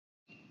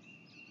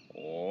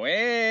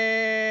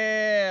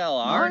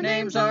Our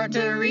names are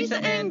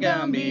Teresa and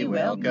Gumby.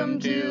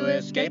 Welcome to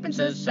Escaping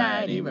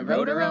Society. We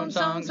wrote our own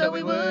song so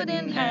we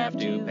wouldn't have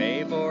to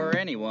pay for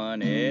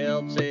anyone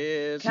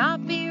else's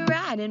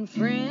copyright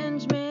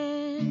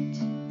infringement.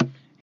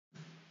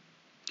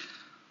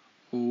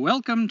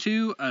 Welcome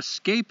to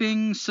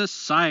Escaping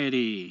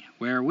Society,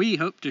 where we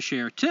hope to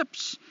share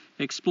tips,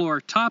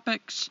 explore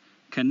topics,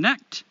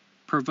 connect,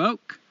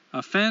 provoke,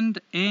 offend,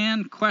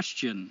 and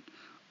question,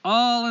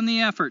 all in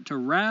the effort to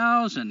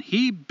rouse and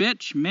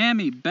bitch,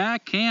 mammy,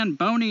 backhand,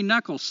 bony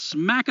knuckle,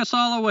 smack us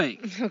all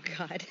awake. Oh,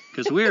 God.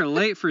 Because we're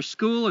late for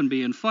school and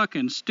being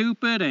fucking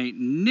stupid ain't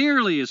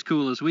nearly as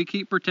cool as we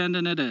keep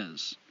pretending it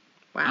is.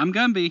 Wow. I'm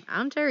Gumby.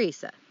 I'm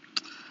Teresa.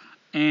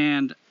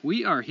 And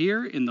we are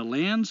here in the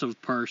lands of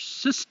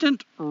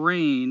persistent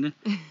rain,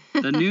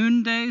 the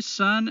noonday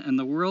sun, and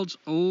the world's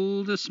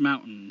oldest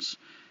mountains.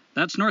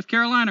 That's North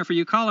Carolina for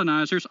you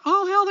colonizers.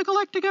 All hail the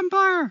Galactic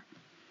Empire!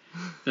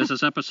 This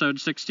is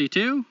episode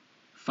 62,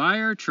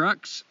 Fire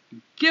Trucks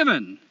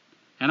Given.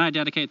 And I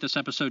dedicate this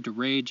episode to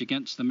Rage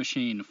Against the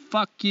Machine.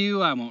 Fuck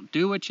you, I won't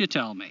do what you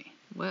tell me.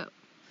 Whoa.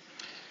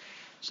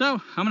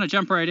 So, I'm going to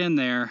jump right in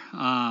there.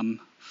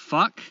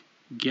 Fuck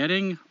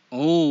getting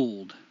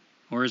old.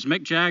 Or as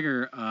Mick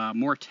Jagger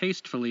more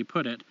tastefully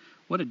put it,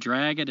 what a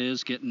drag it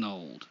is getting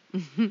old.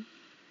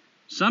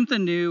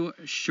 Something new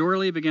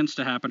surely begins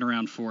to happen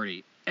around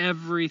 40.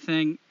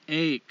 Everything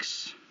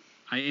aches.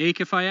 I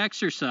ache if I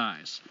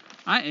exercise.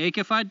 I ache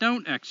if I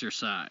don't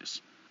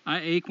exercise. I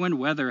ache when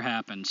weather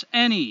happens.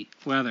 Any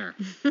weather.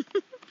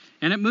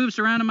 And it moves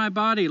around in my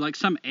body like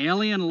some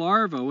alien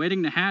larva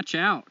waiting to hatch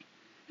out.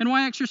 And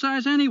why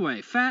exercise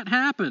anyway? Fat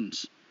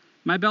happens.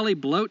 My belly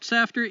bloats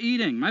after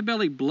eating. My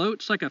belly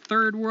bloats like a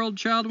third world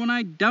child when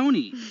I don't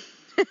eat.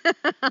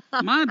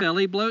 My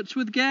belly bloats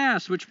with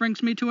gas, which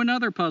brings me to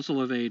another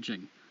puzzle of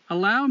aging.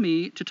 Allow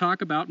me to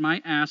talk about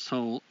my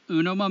asshole.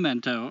 Uno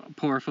momento,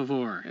 por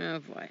favor. Oh,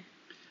 boy.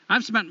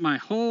 I've spent my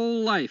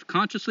whole life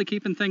consciously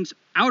keeping things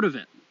out of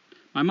it.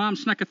 My mom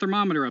snuck a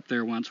thermometer up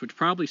there once, which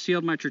probably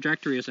sealed my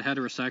trajectory as a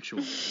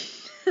heterosexual.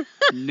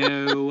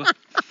 No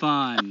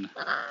fun.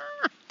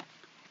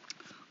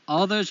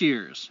 All those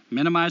years,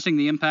 minimizing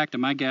the impact of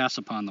my gas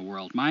upon the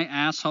world, my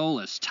asshole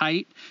as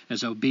tight,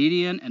 as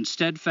obedient, and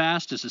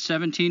steadfast as a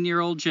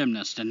 17-year-old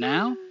gymnast. And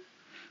now,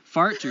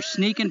 farts are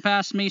sneaking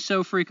past me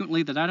so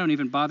frequently that I don't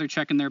even bother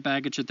checking their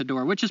baggage at the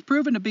door, which has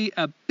proven to be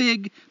a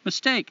big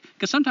mistake,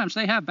 because sometimes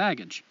they have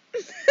baggage.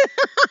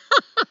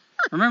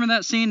 Remember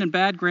that scene in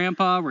Bad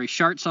Grandpa where he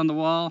sharts on the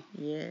wall?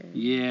 Yeah.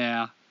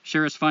 Yeah.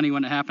 Sure is funny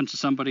when it happens to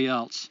somebody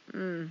else.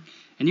 Mm.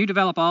 And you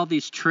develop all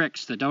these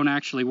tricks that don't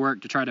actually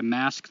work to try to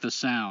mask the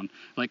sound,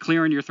 like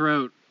clearing your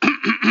throat,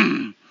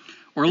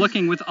 or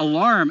looking with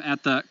alarm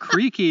at the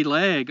creaky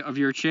leg of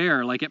your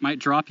chair like it might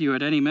drop you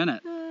at any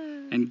minute.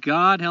 And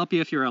God help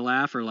you if you're a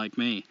laugher like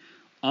me.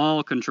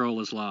 All control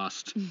is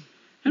lost.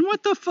 And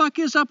what the fuck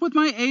is up with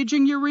my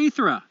aging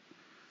urethra?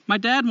 My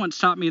dad once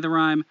taught me the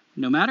rhyme,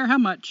 no matter how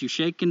much you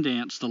shake and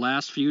dance, the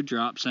last few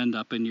drops end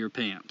up in your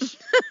pants.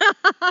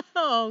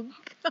 Oh,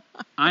 God.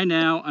 I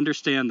now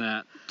understand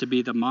that to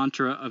be the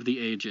mantra of the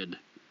aged.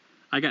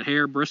 I got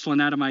hair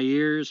bristling out of my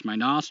ears, my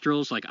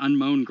nostrils like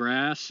unmown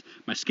grass,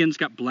 my skin's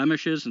got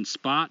blemishes and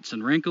spots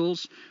and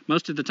wrinkles.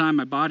 Most of the time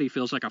my body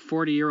feels like a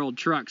 40-year-old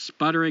truck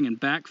sputtering and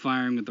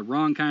backfiring with the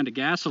wrong kind of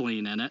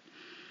gasoline in it.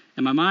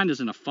 And my mind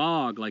is in a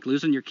fog, like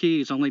losing your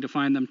keys only to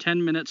find them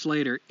 10 minutes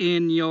later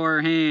in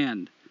your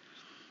hand.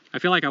 I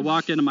feel like I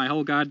walked into my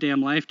whole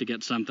goddamn life to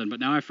get something, but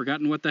now I've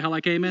forgotten what the hell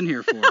I came in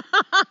here for.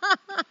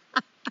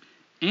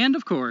 And,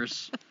 of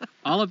course,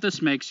 all of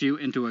this makes you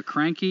into a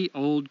cranky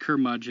old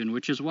curmudgeon,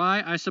 which is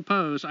why I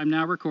suppose I'm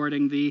now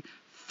recording the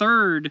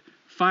third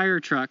fire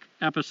truck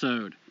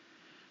episode.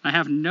 I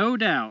have no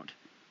doubt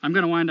I'm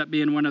going to wind up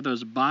being one of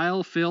those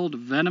bile-filled,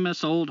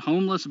 venomous old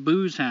homeless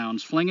booze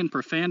hounds flinging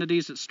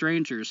profanities at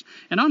strangers,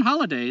 and on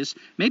holidays,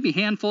 maybe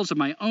handfuls of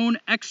my own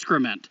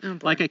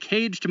excrement, like a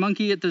caged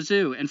monkey at the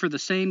zoo, and for the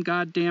same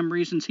goddamn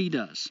reasons he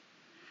does.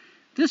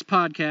 This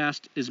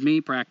podcast is me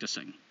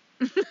practicing.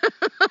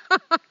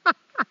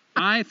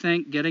 I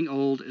think getting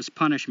old is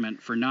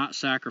punishment for not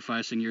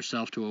sacrificing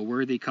yourself to a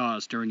worthy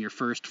cause during your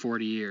first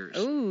 40 years.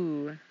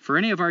 Ooh. For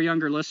any of our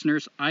younger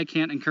listeners, I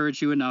can't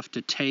encourage you enough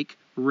to take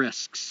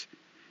risks.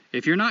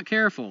 If you're not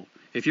careful,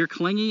 if you're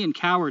clingy and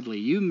cowardly,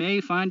 you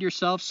may find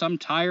yourself some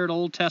tired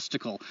old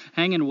testicle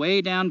hanging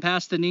way down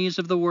past the knees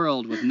of the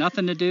world with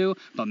nothing to do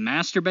but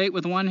masturbate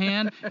with one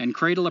hand and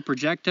cradle a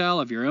projectile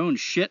of your own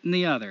shit in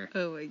the other.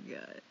 Oh, my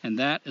God. And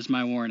that is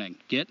my warning.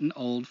 Getting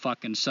old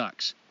fucking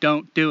sucks.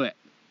 Don't do it.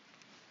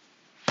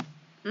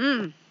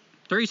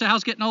 Teresa,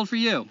 how's getting old for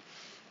you?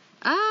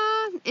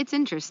 It's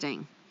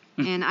interesting.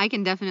 And I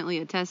can definitely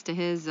attest to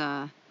his,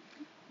 Attest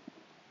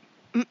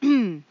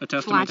to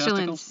my flatulence.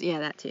 testicles? Yeah,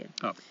 that too.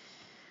 Oh.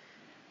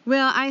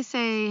 Well, I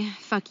say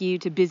fuck you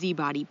to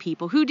busybody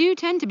people who do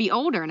tend to be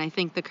older, and I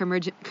think the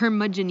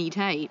curmudgeon-y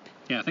type.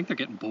 Yeah, I think they're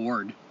getting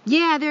bored.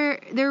 Yeah,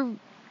 they're.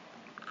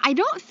 I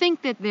don't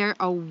think that they're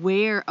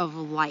aware of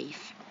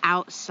life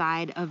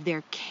outside of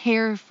their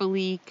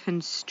carefully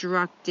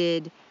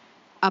constructed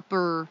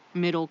upper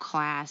middle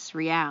class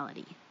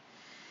reality.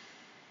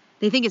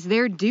 They think it's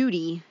their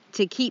duty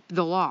to keep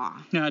the law.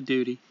 Not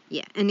duty.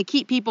 Yeah, and to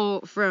keep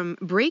people from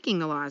breaking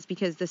the laws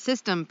because the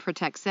system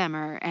protects them,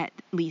 or at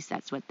least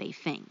that's what they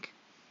think.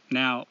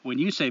 Now, when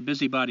you say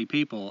busybody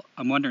people,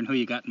 I'm wondering who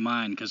you got in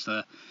mind, because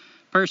the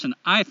person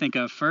I think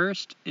of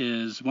first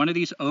is one of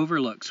these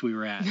overlooks we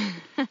were at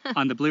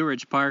on the Blue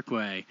Ridge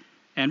Parkway.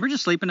 And we're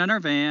just sleeping in our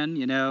van,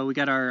 you know, we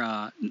got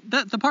our,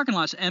 the parking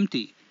lot's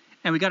empty.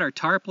 And we got our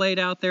tarp laid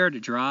out there to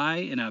dry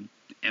in a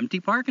empty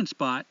parking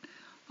spot.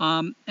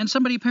 And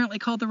somebody apparently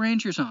called the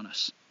Rangers on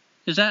us.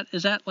 Is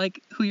that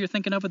like who you're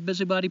thinking of with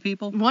busybody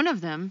people? One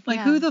of them. Like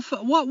yeah. who the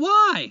what?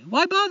 Why?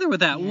 Why bother with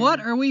that? Yeah. What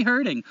are we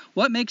hurting?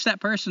 What makes that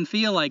person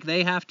feel like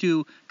they have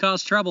to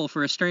cause trouble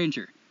for a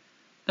stranger?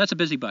 That's a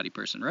busybody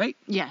person, right?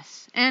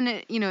 Yes, and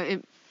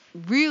it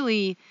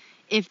really,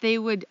 if they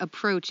would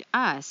approach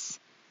us,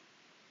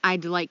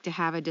 I'd like to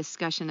have a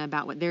discussion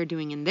about what they're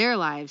doing in their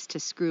lives to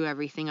screw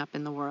everything up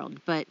in the world.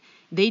 But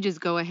they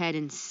just go ahead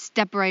and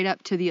step right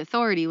up to the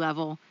authority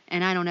level,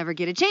 and I don't ever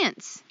get a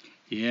chance.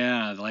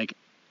 Yeah, like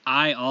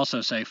I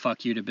also say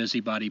fuck you to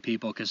busybody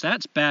people, because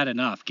that's bad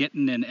enough,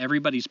 getting in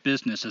everybody's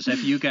business as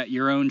if you got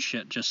your own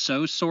shit just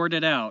so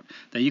sorted out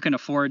that you can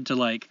afford to,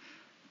 like,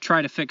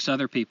 try to fix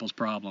other people's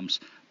problems.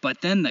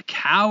 But then the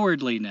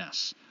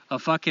cowardliness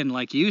of fucking,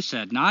 like you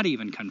said, not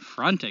even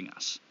confronting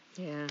us.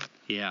 Yeah.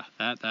 Yeah,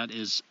 that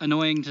is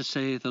annoying to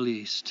say the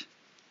least.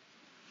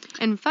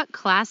 And fuck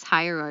class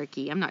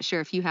hierarchy. I'm not sure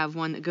if you have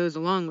one that goes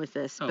along with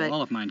this, Oh, but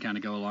all of mine kind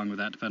of go along with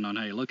that, depending on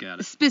how you look at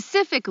it.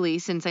 specifically,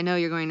 since I know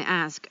you're going to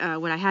ask,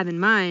 what I have in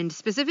mind,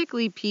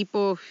 specifically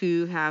people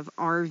who have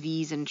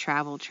RVs and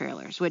travel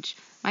trailers, which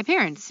my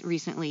parents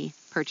recently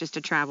purchased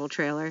a travel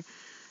trailer.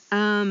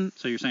 So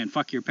you're saying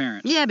fuck your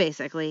parents? Yeah,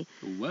 basically.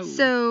 Whoa.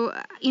 So,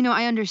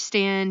 I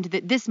understand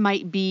that this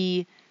might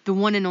be the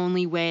one and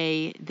only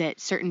way that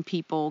certain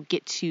people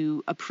get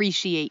to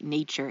appreciate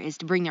nature is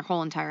to bring their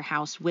whole entire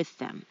house with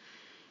them.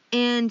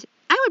 And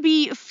I would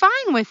be fine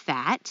with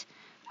that.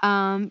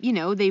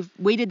 They've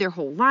waited their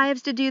whole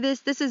lives to do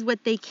this. This is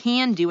what they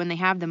can do and they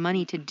have the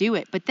money to do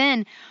it. But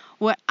then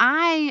what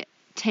I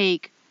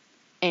take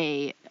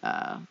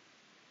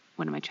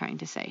what am I trying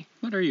to say?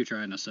 What are you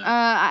trying to say?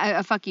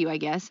 Fuck you, I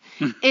guess,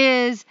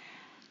 is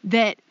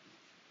that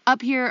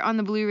up here on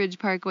the Blue Ridge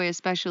Parkway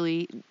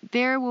especially,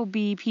 there will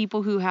be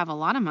people who have a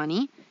lot of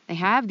money. They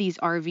have these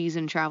RVs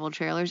and travel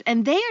trailers,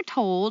 and they are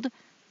told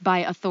by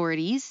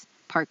authorities,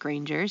 park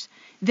rangers,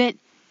 that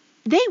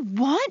they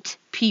want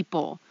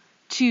people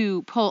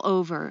to pull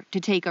over to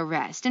take a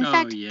rest. In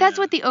fact, yeah. That's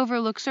what the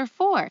overlooks are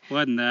for.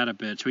 Wasn't that a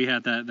bitch? We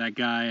had that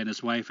guy and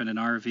his wife in an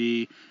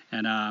RV,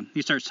 and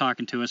he starts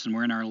talking to us, and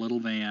we're in our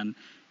little van,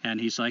 and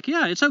he's like,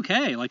 yeah, it's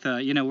okay. Like,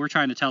 we're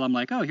trying to tell him,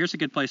 like, oh, here's a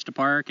good place to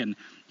park, and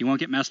you won't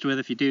get messed with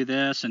if you do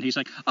this. And he's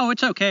like, oh,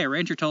 it's okay. A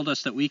ranger told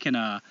us that we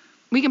can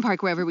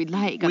park wherever we'd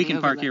like. We can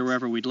park here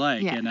wherever we'd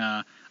like. Yeah.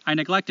 And I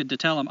neglected to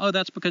tell him, oh,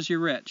 that's because you're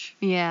rich.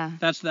 Yeah.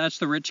 That's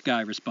the rich guy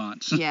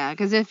response. Yeah,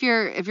 because if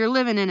you're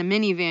living in a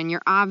minivan,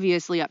 you're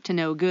obviously up to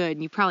no good,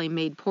 and you probably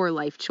made poor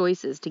life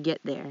choices to get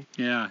there.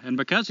 Yeah, and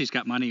because he's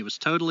got money, he was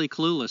totally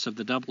clueless of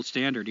the double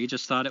standard. He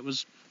just thought it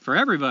was for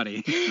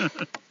everybody.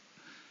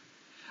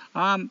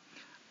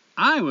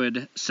 I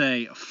would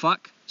say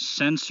fuck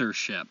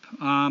censorship.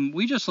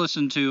 We just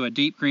listened to a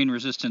Deep Green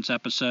Resistance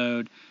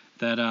episode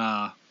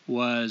that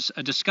was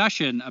a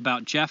discussion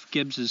about Jeff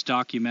Gibbs's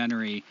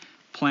documentary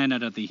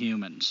Planet of the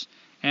Humans.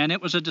 And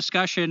it was a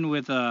discussion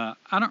with, I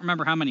don't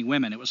remember how many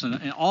women. It was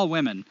all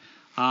women.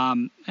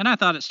 And I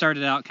thought it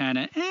started out kind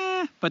of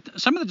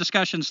but some of the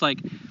discussions, like,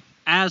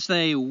 as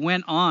they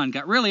went on,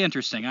 got really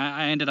interesting.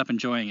 I ended up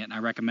enjoying it, and I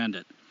recommend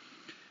it.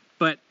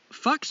 But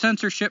fuck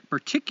censorship,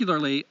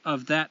 particularly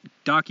of that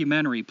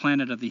documentary,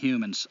 Planet of the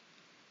Humans.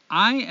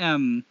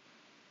 Maybe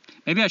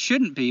I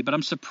shouldn't be, but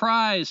I'm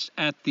surprised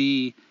at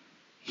the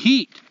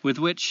heat with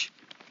which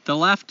the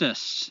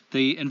leftists,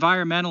 the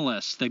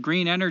environmentalists, the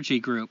green energy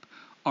group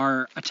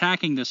are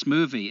attacking this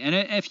movie. And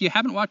if you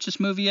haven't watched this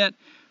movie yet,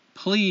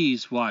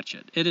 please watch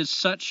it. It is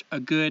such a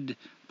good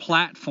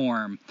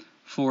platform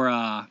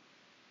for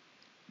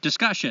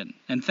discussion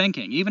and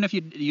thinking, even if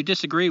you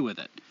disagree with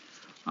it.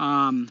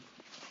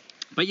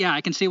 But yeah,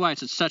 I can see why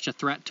it's such a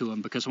threat to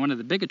them, because one of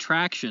the big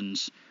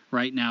attractions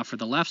right now for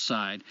the left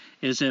side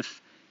is if,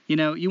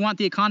 you want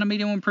the economy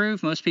to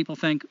improve, most people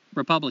think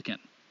Republican.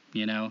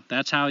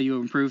 That's how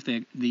you improve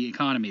the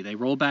economy. They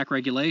roll back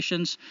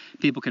regulations,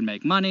 people can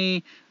make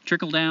money,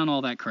 trickle down,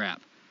 all that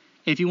crap.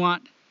 If you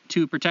want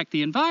to protect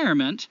the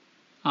environment,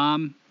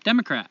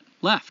 Democrat,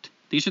 left.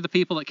 These are the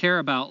people that care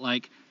about,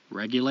 like,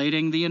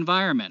 regulating the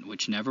environment,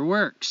 which never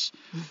works.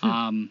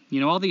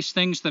 All these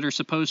things that are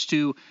supposed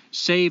to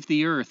save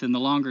the earth in the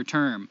longer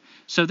term.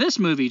 So this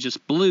movie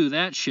just blew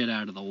that shit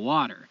out of the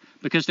water,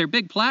 because their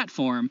big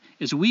platform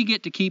is we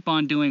get to keep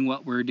on doing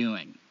what we're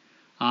doing.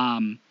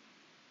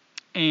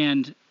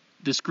 And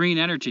this green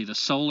energy, the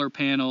solar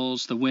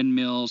panels, the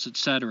windmills,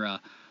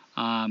 etc.,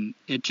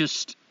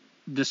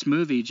 this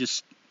movie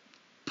just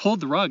pulled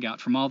the rug out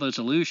from all those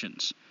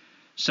illusions.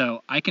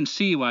 So I can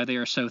see why they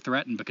are so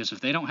threatened, because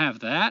if they don't have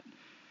that,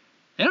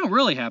 they don't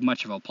really have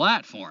much of a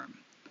platform.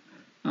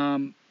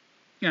 And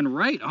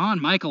right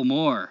on Michael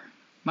Moore.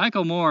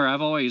 Michael Moore,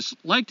 I've always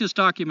liked his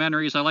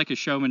documentaries. I like his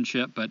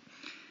showmanship, but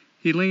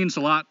he leans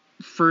a lot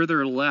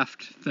further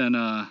left than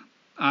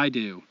I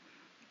do.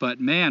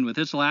 But man, with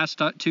his last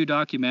two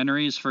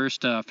documentaries,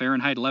 first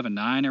Fahrenheit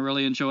 11/9 I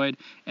really enjoyed,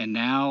 and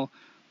now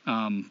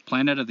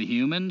Planet of the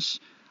Humans,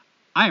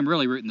 I am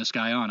really rooting this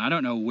guy on. I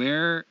don't know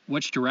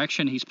which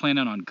direction he's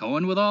planning on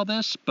going with all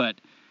this, but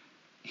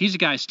he's a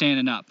guy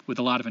standing up with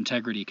a lot of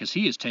integrity, because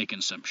he is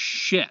taking some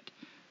shit.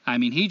 I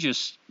mean, he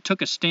just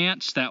took a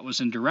stance that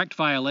was in direct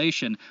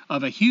violation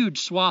of a huge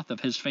swath of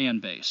his fan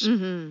base.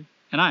 Mm-hmm.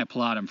 And I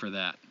applaud him for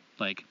that.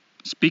 Like,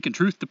 speaking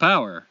truth to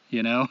power,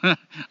 you know?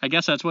 I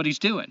guess that's what he's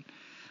doing.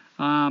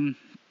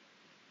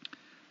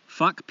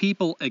 Fuck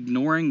people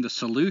ignoring the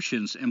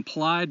solutions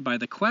implied by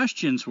the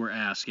questions we're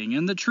asking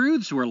and the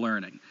truths we're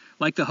learning,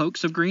 like the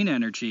hoax of green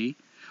energy,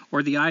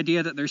 or the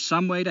idea that there's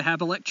some way to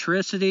have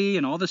electricity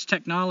and all this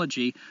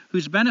technology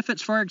whose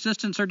benefits for our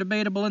existence are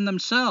debatable in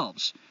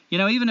themselves. You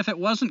know, even if it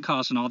wasn't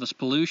causing all this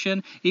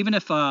pollution, even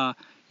if,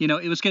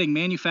 it was getting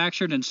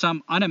manufactured in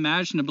some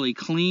unimaginably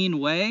clean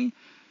way,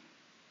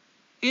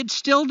 it's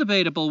still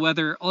debatable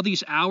whether all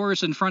these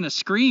hours in front of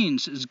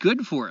screens is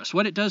good for us,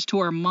 what it does to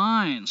our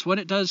minds, what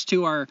it does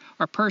to our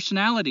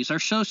personalities, our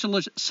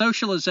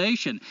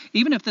socialization.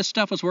 Even if this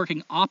stuff was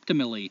working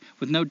optimally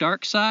with no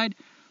dark side,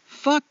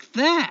 fuck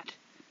that.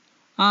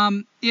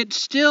 It's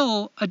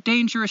still a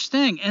dangerous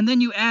thing. And then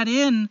you add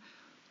in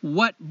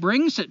what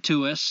brings it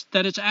to us,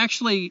 that it's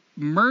actually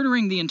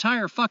murdering the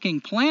entire fucking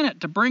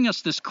planet to bring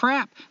us this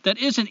crap that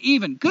isn't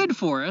even good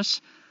for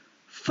us.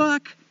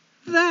 Fuck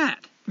that.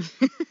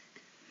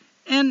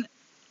 And,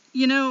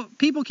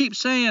 people keep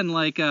saying,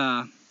 like,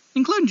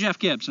 including Jeff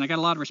Gibbs, and I got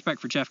a lot of respect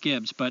for Jeff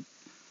Gibbs, but,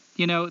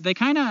 they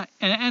kind of,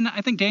 and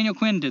I think Daniel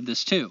Quinn did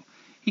this too,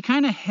 he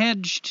kind of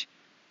hedged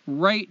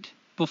right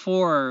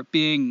before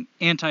being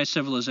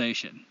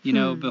anti-civilization,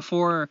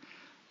 before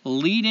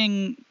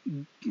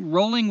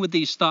rolling with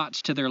these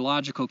thoughts to their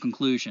logical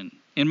conclusion,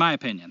 in my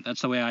opinion.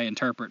 That's the way I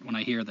interpret when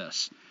I hear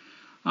this.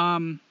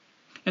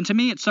 And to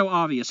me, it's so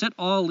obvious. It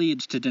all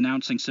leads to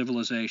denouncing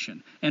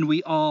civilization, and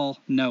we all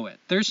know it.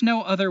 There's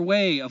no other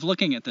way of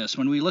looking at this.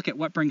 When we look at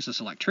what brings us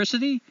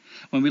electricity,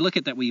 when we look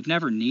at that we've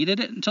never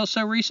needed it until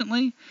so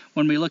recently,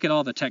 when we look at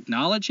all the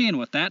technology and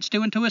what that's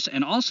doing to us,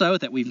 and also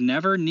that we've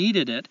never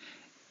needed it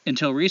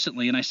until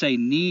recently, and I say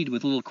need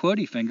with little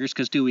quotey fingers,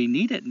 because do we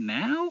need it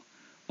now?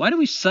 Why do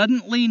we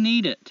suddenly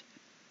need it?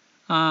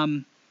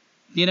 To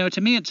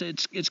me,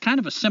 it's kind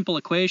of a simple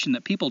equation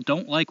that people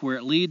don't like where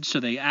it leads, so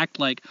they act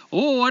like,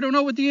 oh, I don't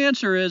know what the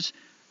answer is.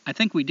 I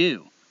think we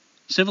do.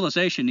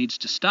 Civilization needs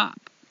to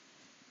stop.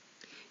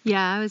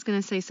 Yeah, I was going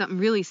to say something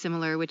really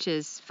similar, which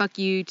is fuck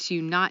you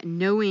to not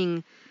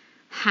knowing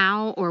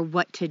how or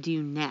what to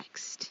do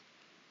next.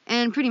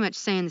 And pretty much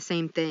saying the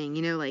same thing,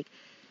 it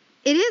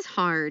is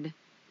hard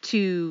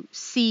to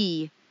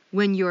see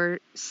when you're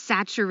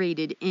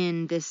saturated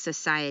in this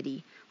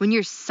society, when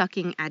you're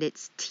sucking at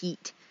its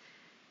teat.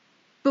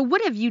 But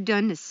what have you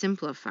done to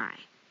simplify?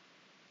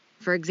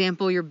 For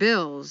example, your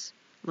bills.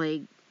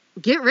 Like,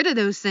 get rid of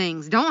those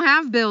things. Don't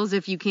have bills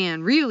if you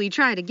can. Really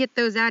try to get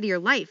those out of your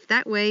life.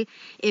 That way,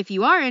 if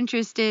you are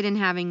interested in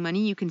having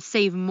money, you can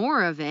save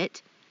more of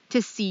it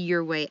to see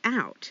your way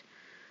out.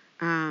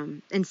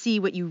 And see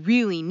what you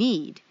really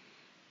need.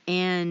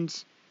 And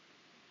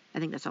I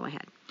think that's all I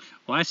had.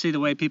 Well, I see the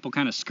way people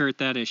kind of skirt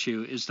that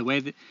issue is the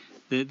way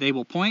that they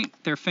will point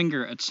their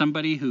finger at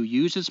somebody who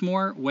uses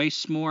more,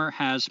 wastes more,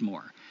 has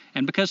more.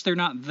 And because they're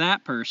not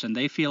that person,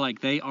 they feel like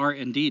they are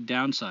indeed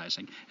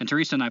downsizing. And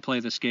Teresa and I play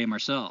this game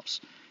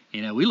ourselves.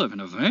 We live in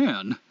a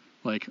van.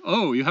 Like,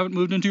 oh, you haven't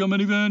moved into your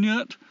minivan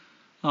yet?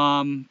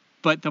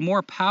 But the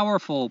more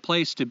powerful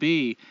place to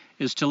be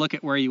is to look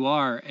at where you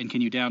are and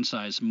can you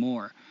downsize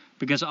more.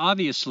 Because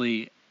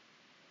obviously,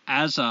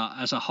 as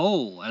a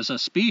whole, as a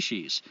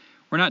species,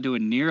 we're not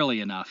doing nearly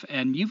enough.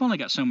 And you've only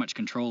got so much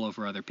control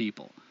over other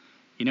people.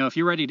 If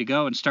you're ready to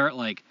go and start,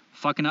 like,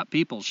 fucking up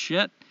people's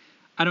shit,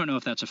 I don't know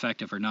if that's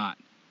effective or not.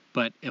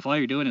 But if all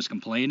you're doing is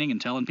complaining and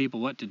telling people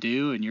what to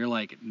do and you're,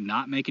 like,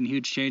 not making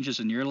huge changes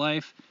in your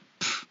life,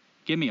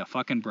 give me a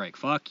fucking break.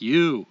 Fuck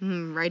you.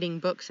 Writing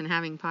books and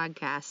having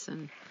podcasts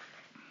and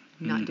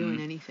not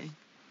doing anything.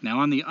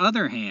 Now, on the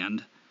other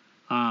hand,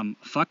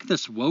 fuck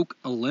this woke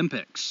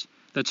Olympics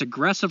that's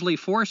aggressively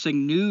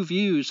forcing new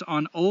views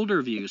on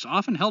older views,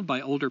 often held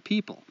by older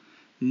people.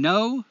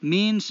 No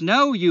means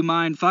no, you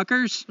mind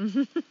fuckers.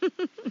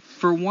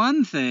 For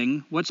one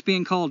thing, what's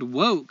being called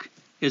woke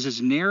is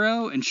as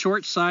narrow and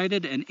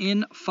short-sighted and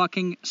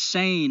in-fucking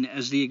sane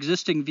as the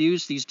existing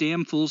views these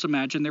damn fools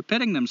imagine they're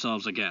pitting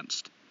themselves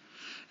against.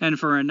 And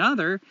for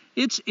another,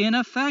 it's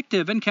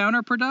ineffective and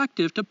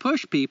counterproductive to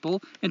push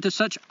people into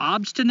such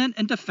obstinate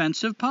and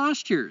defensive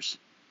postures.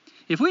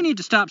 If we need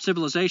to stop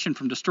civilization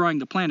from destroying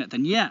the planet,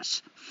 then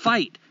yes,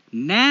 fight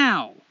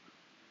now.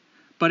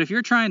 But if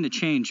you're trying to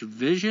change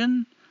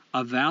vision,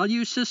 a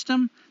value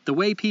system, the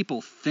way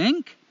people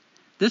think,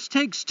 This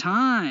takes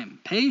time,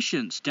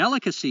 patience,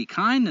 delicacy,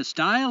 kindness,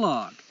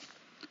 dialogue.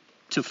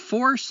 To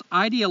force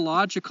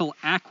ideological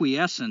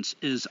acquiescence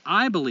is,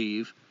 I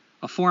believe,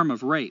 a form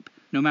of rape,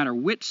 no matter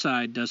which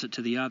side does it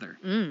to the other.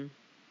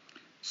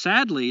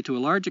 Sadly, to a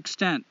large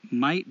extent,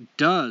 might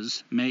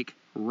does make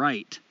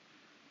right.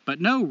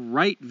 But no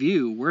right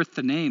view worth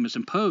the name is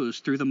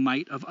imposed through the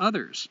might of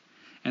others.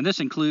 And this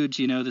includes,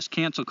 this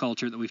cancel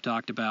culture that we've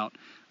talked about.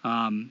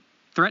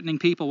 Threatening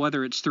people,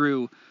 whether it's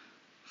through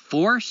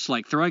force,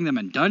 like throwing them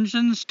in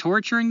dungeons,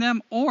 torturing them,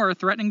 or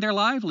threatening their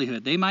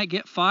livelihood. They might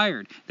get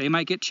fired. They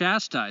might get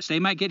chastised. They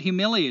might get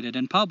humiliated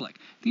in public.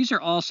 These are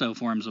also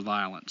forms of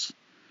violence.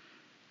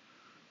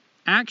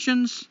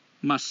 Actions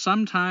must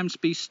sometimes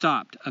be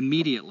stopped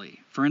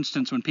immediately. For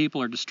instance, when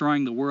people are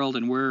destroying the world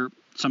and we're,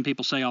 some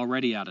people say,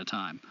 already out of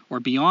time, or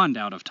beyond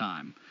out of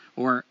time,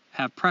 or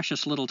have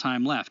precious little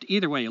time left.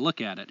 Either way you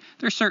look at it,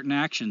 there's certain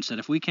actions that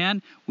if we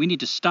can, we need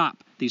to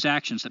stop these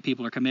actions that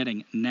people are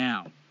committing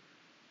now.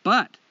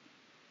 But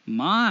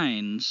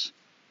minds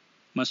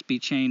must be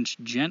changed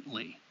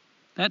gently.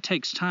 That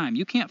takes time.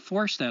 You can't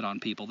force that on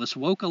people. This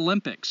woke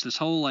Olympics, this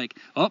whole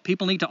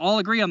people need to all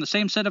agree on the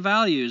same set of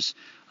values,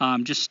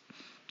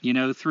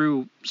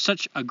 through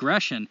such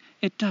aggression,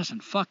 it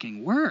doesn't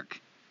fucking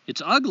work.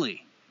 It's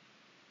ugly.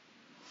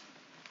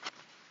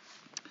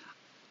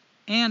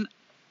 And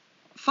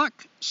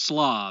fuck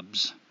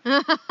slobs.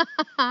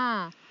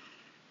 I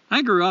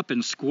grew up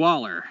in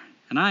squalor,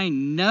 and I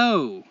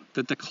know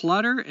that the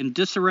clutter and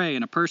disarray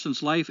in a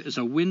person's life is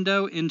a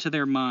window into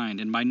their mind,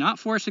 and by not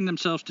forcing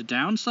themselves to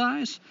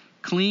downsize,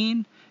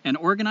 clean, and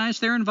organize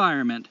their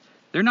environment,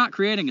 they're not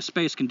creating a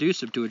space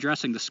conducive to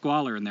addressing the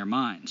squalor in their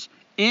minds.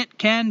 It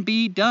can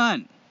be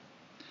done.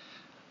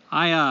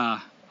 I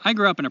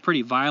grew up in a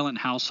pretty violent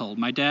household.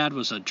 My dad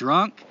was a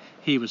drunk.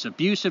 He was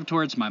abusive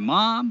towards my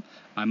mom.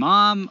 My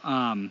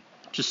mom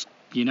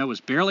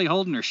was barely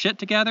holding her shit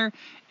together.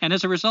 And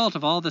as a result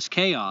of all this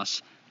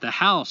chaos, the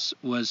house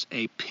was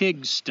a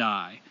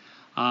pigsty.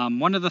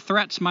 One of the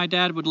threats my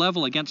dad would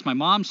level against my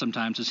mom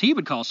sometimes is he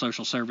would call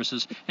social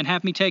services and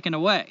have me taken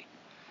away.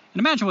 And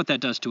imagine what that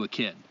does to a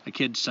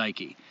kid's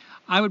psyche.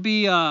 I would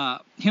be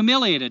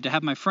humiliated to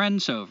have my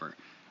friends over.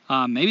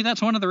 Maybe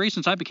that's one of the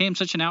reasons I became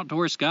such an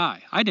outdoors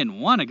guy. I didn't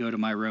want to go to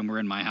my room or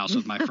in my house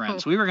with my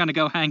friends. We were going to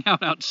go hang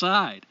out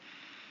outside.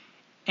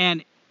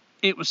 And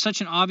it was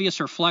such an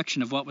obvious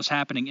reflection of what was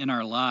happening in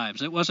our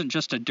lives. It wasn't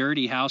just a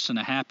dirty house and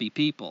a happy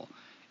people.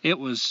 It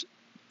was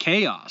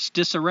chaos,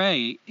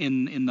 disarray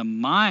in the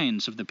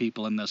minds of the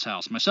people in this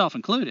house, myself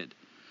included.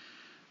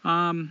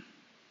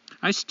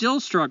 I still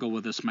struggle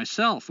with this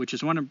myself, which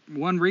is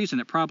one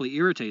reason it probably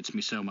irritates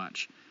me so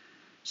much.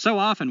 So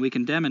often we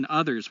condemn in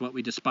others what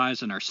we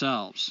despise in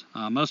ourselves.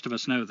 Most of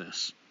us know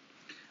this.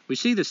 We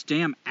see this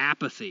damn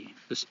apathy,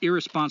 this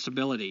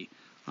irresponsibility,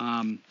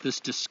 this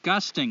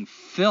disgusting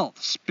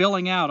filth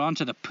spilling out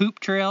onto the poop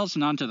trails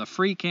and onto the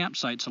free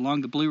campsites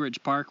along the Blue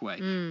Ridge Parkway,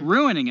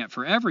 ruining it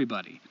for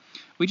everybody.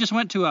 We just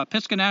went to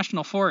Pisgah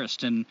National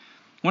Forest, and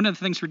one of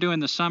the things we're doing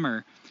this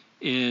summer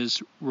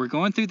is we're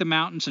going through the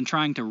mountains and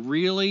trying to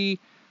really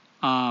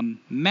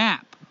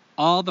map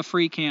all the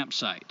free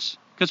campsites.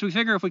 Because we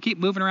figure if we keep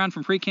moving around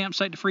from free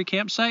campsite to free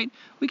campsite,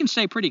 we can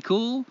stay pretty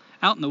cool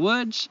out in the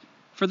woods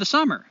for the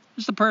summer.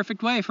 It's the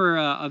perfect way for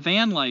a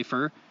van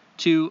lifer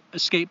to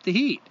escape the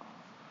heat.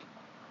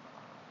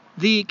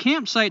 The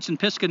campsites in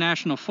Pisgah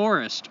National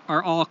Forest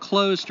are all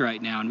closed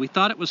right now, and we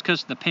thought it was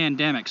because of the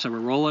pandemic, so we're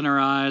rolling our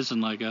eyes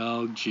and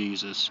oh,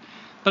 Jesus.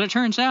 But it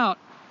turns out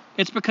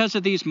it's because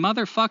of these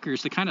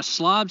motherfuckers, the kind of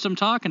slobs I'm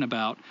talking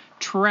about,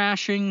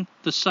 trashing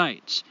the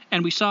sites.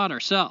 And we saw it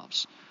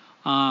ourselves.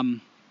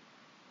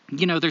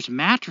 There's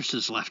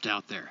mattresses left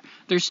out there.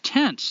 There's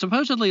tents.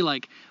 Supposedly,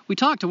 we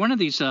talked to one of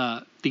these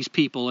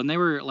people, and they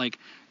were,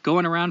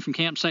 going around from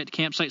campsite to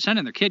campsite,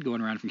 sending their kid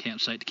going around from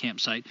campsite to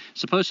campsite,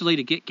 supposedly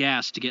to get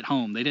gas to get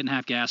home. They didn't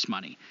have gas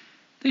money.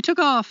 They took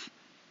off,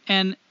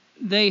 and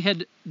they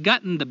had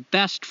gotten the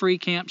best free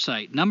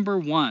campsite, number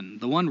 1,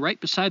 the one right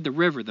beside the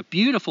river, the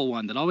beautiful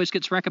one that always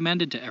gets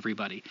recommended to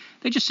everybody.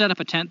 They just set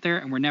up a tent there,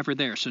 and we're never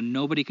there, so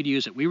nobody could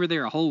use it. We were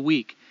there a whole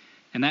week,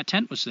 and that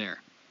tent was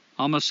there,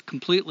 almost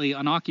completely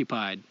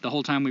unoccupied the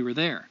whole time we were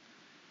there.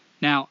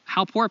 Now,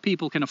 how poor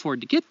people can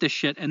afford to get this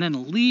shit and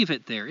then leave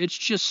it there? It's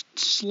just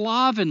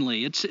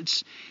slovenly. It's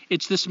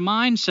this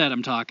mindset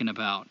I'm talking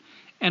about.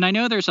 And I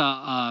know there's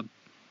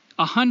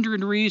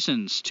 100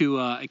 reasons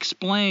to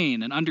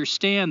explain and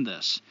understand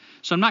this.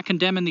 So I'm not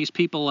condemning these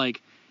people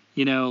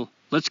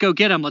let's go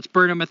get them, let's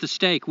burn them at the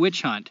stake,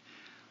 witch hunt.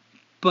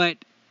 But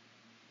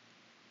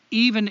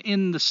even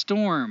in the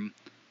storm,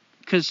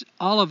 because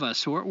all of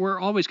us, we're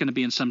always going to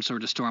be in some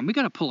sort of storm. We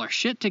got to pull our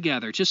shit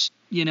together. Just,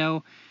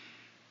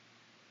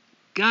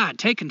 God,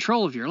 take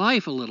control of your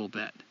life a little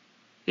bit.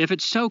 If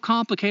it's so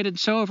complicated,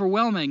 so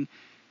overwhelming,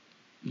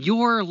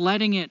 you're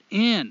letting it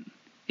in.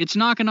 It's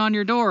knocking on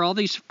your door, all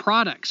these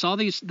products,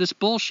 this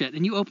bullshit,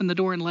 and you open the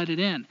door and let it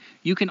in.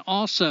 You can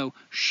also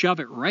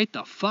shove it right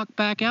the fuck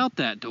back out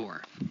that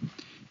door.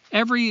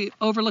 Every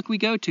overlook we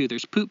go to,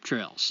 there's poop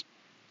trails.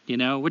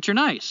 which are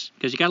nice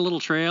because you got a little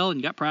trail and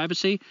you got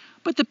privacy.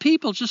 But the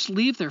people just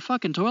leave their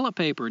fucking toilet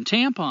paper and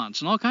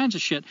tampons and all kinds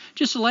of shit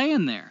just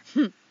laying there.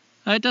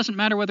 It doesn't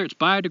matter whether it's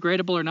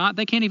biodegradable or not.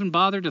 They can't even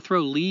bother to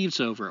throw leaves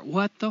over it.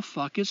 What the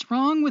fuck is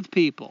wrong with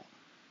people?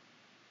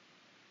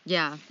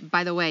 Yeah,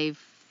 by the way,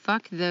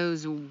 fuck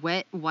those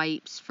wet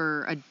wipes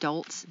for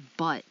adults'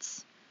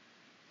 butts.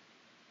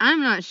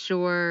 I'm not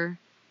sure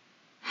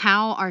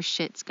how our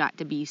shits got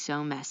to be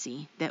so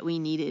messy that we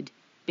needed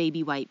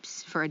baby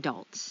wipes for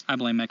adults. I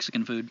blame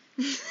Mexican food.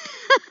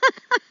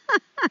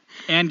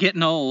 And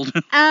getting old.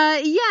 Yeah,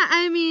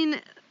 I mean,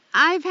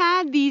 I've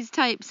had these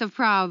types of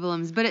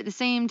problems, but at the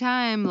same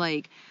time,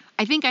 like,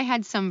 I think I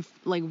had some,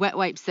 like, wet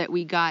wipes that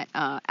we got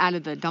out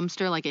of the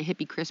dumpster, like, at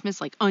Hippie Christmas,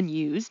 like,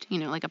 unused,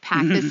 like a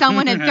pack that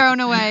someone had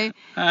thrown away.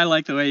 I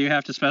like the way you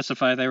have to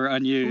specify they were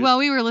unused. Well,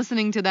 we were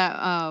listening to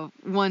that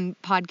one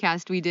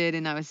podcast we did,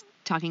 and I was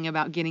talking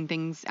about getting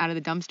things out of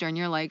the dumpster, and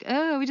you're like,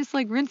 oh, we just,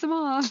 like, rinse them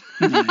off.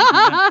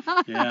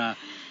 Yeah.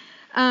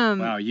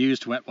 Wow,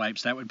 used wet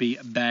wipes. That would be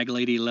bag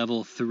lady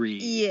level 3.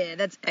 Yeah,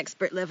 that's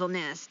expert level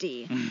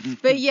nasty.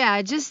 But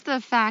yeah, just the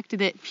fact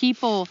that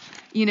people,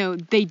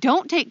 they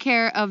don't take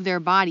care of their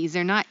bodies.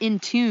 They're not in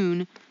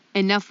tune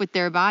enough with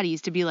their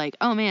bodies to be like,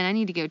 oh man, I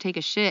need to go take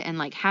a shit, and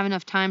like have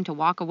enough time to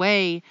walk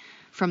away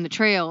from the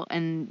trail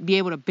and be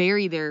able to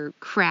bury their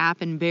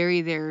crap and bury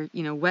their,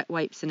 wet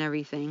wipes and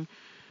everything.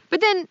 But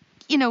then,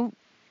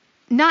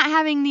 not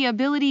having the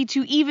ability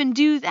to even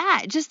do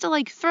that, just to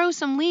like throw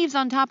some leaves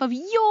on top of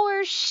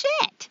your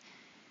shit.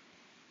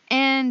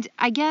 And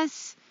I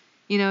guess,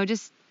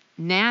 just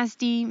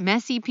nasty,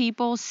 messy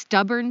people,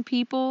 stubborn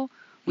people.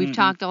 We've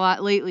talked a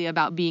lot lately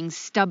about being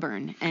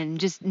stubborn and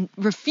just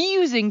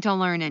refusing to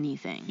learn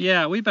anything.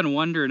 Yeah, we've been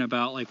wondering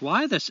about like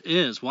why this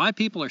is, why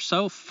people are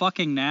so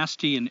fucking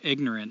nasty and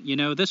ignorant.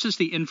 This is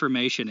the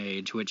information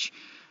age, which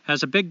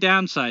has a big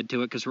downside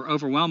to it because we're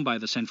overwhelmed by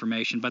this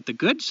information. But the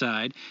good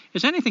side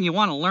is anything you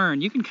want to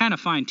learn, you can kind of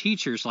find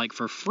teachers like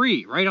for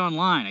free right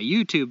online, a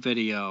YouTube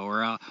video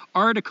or a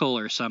article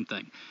or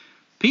something.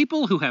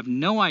 People who have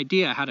no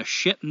idea how to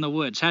shit in the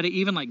woods, how to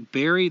even like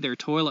bury their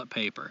toilet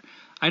paper,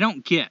 I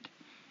don't get.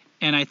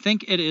 And I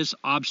think it is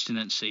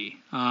obstinacy.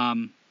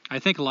 I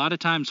think a lot of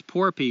times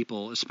poor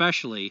people,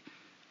 especially,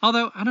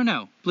 although I don't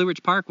know, Blue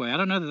Ridge Parkway, I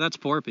don't know that that's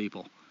poor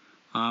people.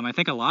 I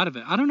think a lot of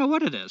it, I don't know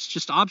what it is,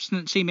 just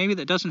obstinacy maybe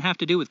that doesn't have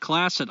to do with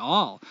class at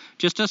all.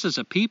 Just us as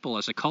a people,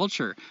 as a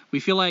culture, we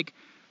feel like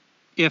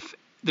if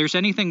there's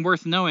anything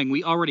worth knowing,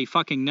 we already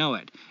fucking know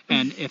it.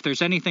 And if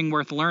there's anything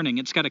worth learning,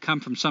 it's got to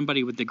come from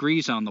somebody with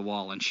degrees on the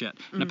wall and shit.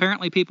 And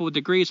apparently people with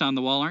degrees on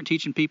the wall aren't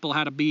teaching people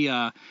how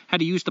to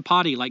use the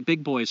potty like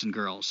big boys and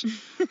girls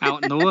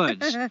out in the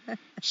woods.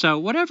 So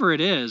whatever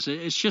it is,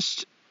 it's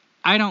just,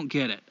 I don't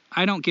get it.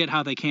 I don't get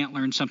how they can't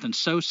learn something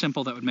so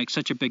simple that would make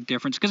such a big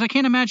difference, because I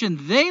can't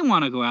imagine they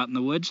want to go out in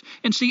the woods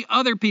and see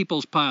other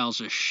people's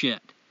piles of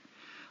shit.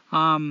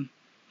 On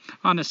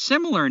a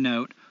similar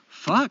note,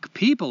 fuck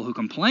people who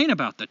complain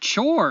about the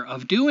chore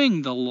of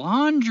doing the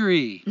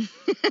laundry.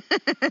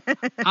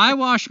 I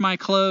wash my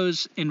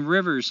clothes in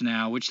rivers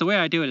now, which the way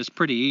I do it is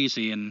pretty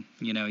easy, and,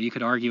 you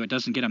could argue it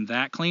doesn't get them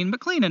that clean,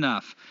 but clean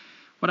enough.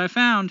 What I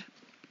found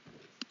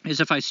is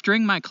if I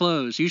string my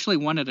clothes, usually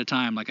one at a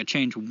time, like I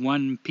change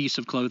one piece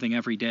of clothing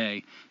every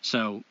day.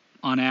 So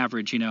on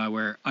average, I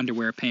wear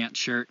underwear, pants,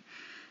 shirt.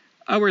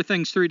 I wear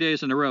things 3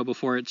 days in a row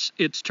before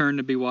it's turn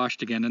to be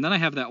washed again. And then I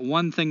have that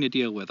one thing to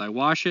deal with. I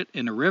wash it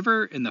in a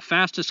river in the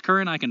fastest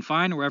current I can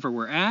find wherever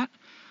we're at.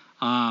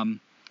 And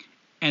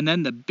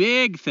then the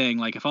big thing,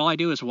 like if all I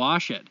do is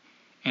wash it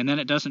and then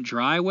it doesn't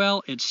dry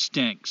well, it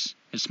stinks.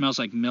 It smells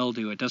like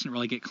mildew. It doesn't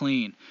really get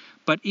clean.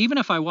 But even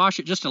if I wash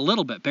it just a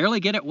little bit, barely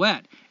get it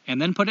wet, and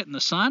then put it in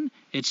the sun,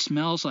 it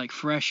smells like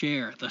fresh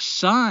air. The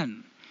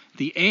sun,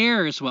 the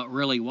air is what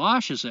really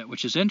washes it,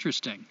 which is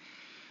interesting.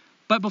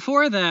 But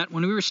before that,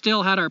 when we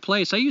still had our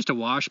place, I used a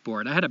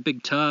washboard. I had a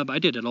big tub. I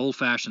did it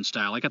old-fashioned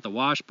style. I got the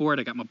washboard.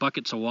 I got my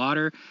buckets of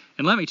water.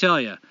 And let me tell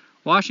you,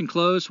 washing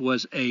clothes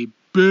was a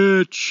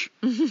bitch.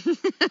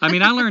 I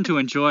mean, I learned to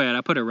enjoy it.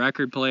 I put a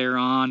record player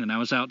on, and I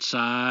was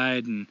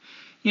outside, and,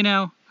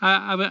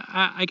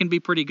 I can be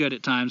pretty good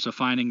at times of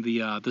finding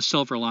the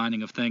silver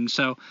lining of things.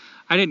 So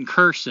I didn't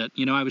curse it.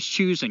 I was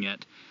choosing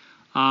it.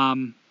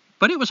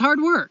 But it was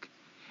hard work.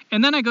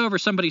 And then I go over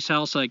somebody's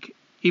house, like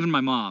even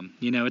my mom.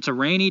 It's a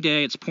rainy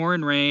day. It's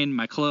pouring rain.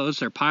 My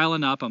clothes are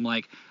piling up. I'm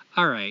like,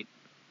 all right,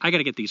 I got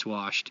to get these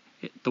washed.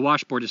 The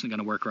washboard isn't going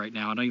to work right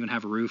now. I don't even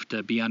have a roof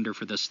to be under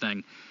for this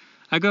thing.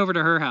 I go over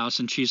to her house,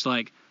 and she's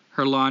like,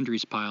 her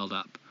laundry's piled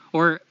up.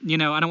 Or, I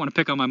don't want to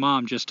pick on my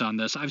mom just on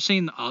this. I've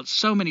seen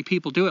so many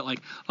people do it like,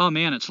 oh,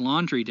 man, it's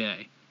laundry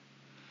day.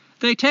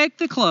 They take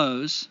the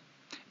clothes,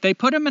 they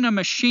put them in a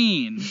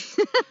machine,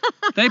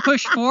 they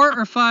push 4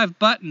 or 5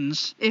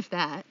 buttons. If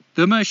that.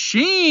 The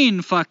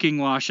machine fucking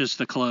washes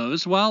the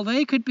clothes while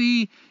they could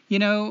be,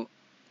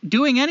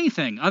 doing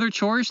anything. Other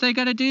chores they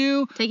got to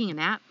do. Taking a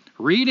nap.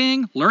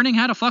 Reading, learning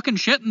how to fucking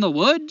shit in the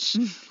woods.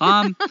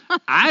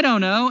 I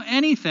don't know,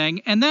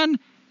 anything. And then,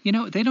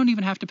 they don't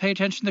even have to pay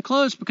attention to the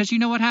clothes, because you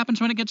know what happens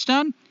when it gets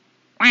done?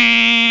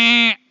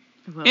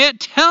 Whoa. It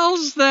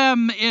tells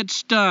them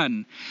it's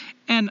done.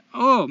 And,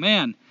 oh,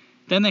 man,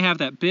 then they have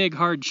that big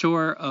hard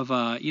chore of,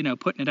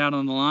 putting it out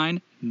on the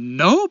line.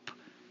 Nope.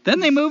 Then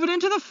they move it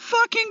into the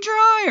fucking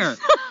dryer.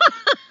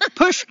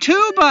 Push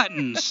 2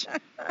 buttons.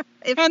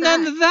 Then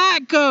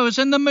that goes,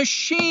 and the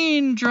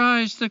machine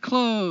dries the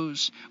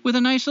clothes with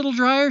a nice little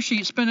dryer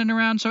sheet spinning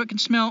around so it can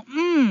smell,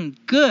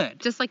 good.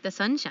 Just like the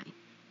sunshine.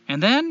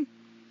 And then,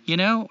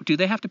 do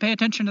they have to pay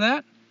attention to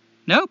that?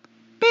 Nope.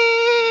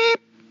 Beep.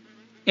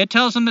 It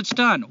tells them it's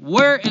done.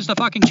 Where is the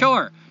fucking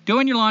chore?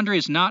 Doing your laundry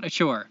is not a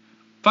chore.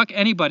 Fuck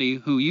anybody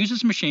who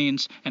uses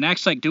machines and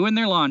acts like doing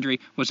their laundry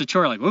was a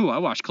chore. Like, ooh, I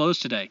washed clothes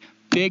today.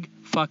 Big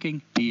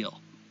fucking deal.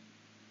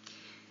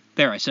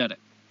 There, I said it.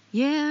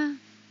 Yeah.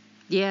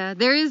 Yeah,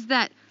 there is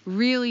that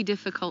really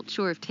difficult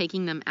chore of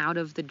taking them out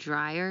of the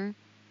dryer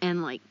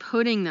and, like,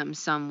 putting them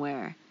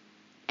somewhere.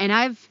 And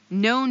I've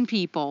known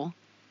people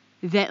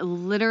that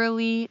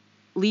literally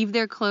leave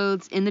their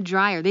clothes in the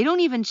dryer. They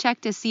don't even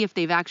check to see if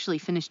they've actually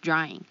finished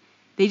drying.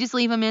 They just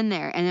leave them in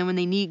there, and then when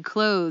they need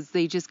clothes,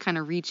 they just kind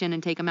of reach in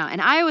and take them out.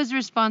 And I was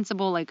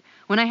responsible, like,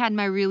 when I had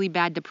my really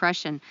bad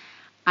depression,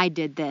 I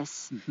did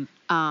this.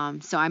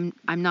 So I'm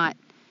not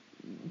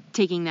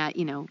taking that,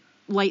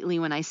 lightly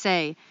when I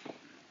say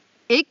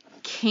it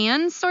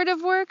can sort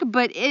of work,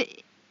 but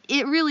it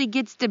really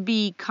gets to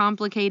be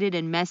complicated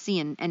and messy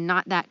and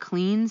not that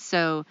clean.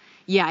 So,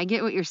 yeah, I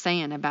get what you're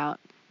saying about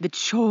the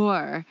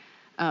chore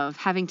of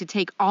having to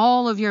take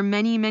all of your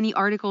many, many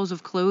articles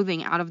of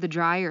clothing out of the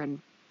dryer and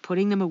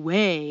putting them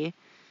away.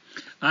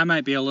 I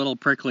might be a little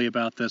prickly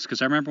about this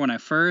because I remember when I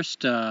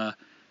first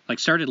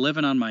started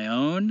living on my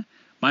own,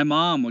 my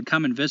mom would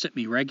come and visit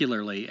me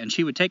regularly, and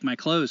she would take my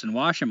clothes and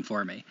wash them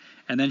for me.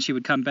 And then she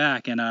would come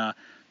back, and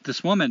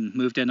this woman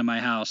moved into my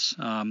house,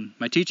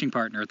 my teaching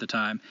partner at the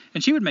time,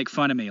 and she would make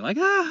fun of me, like,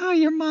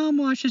 your mom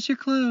washes your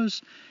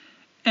clothes.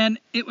 And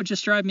it would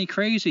just drive me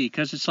crazy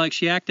because it's like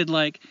she acted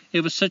like it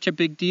was such a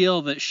big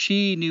deal that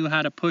she knew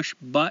how to push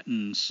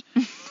buttons.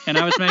 And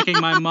I was making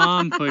my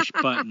mom push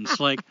buttons.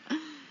 Like,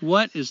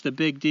 what is the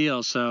big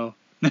deal? So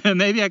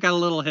maybe I got a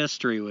little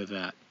history with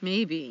that.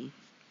 Maybe.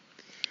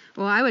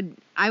 Well,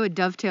 I would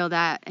dovetail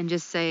that and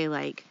just say,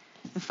 like,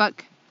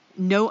 fuck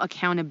no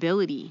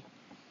accountability.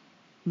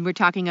 We're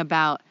talking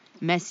about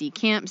messy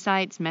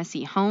campsites,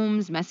 messy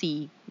homes,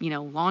 messy,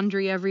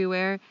 laundry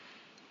everywhere.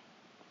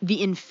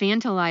 The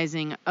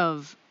infantilizing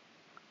of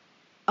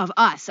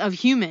us, of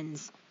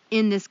humans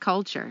in this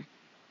culture.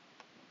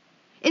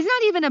 It's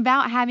not even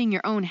about having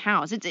your own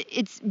house.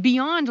 It's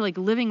beyond, like,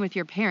 living with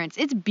your parents.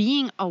 It's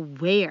being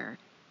aware.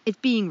 It's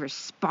being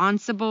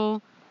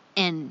responsible.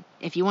 And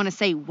if you want to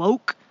say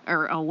woke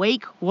or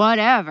awake,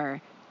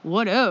 whatever.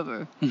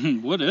 Whatever.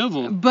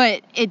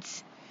 But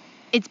it's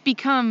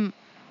become,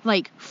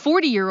 like,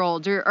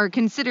 40-year-olds are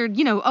considered,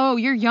 oh,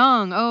 you're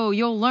young, oh,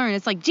 you'll learn.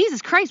 It's like,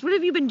 Jesus Christ, what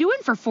have you been doing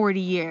for 40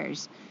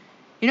 years?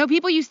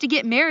 People used to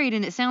get married,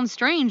 and it sounds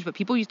strange, but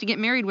people used to get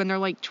married when they're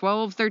like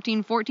 12,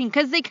 13, 14,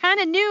 because they kind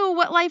of knew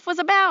what life was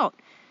about.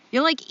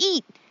 You, like,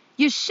 eat,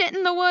 you shit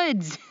in the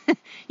woods,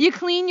 you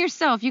clean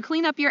yourself, you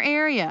clean up your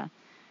area.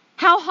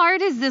 How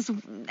hard is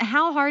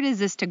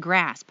this to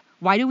grasp?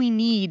 Why do we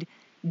need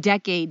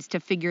decades to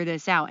figure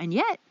this out? And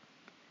yet,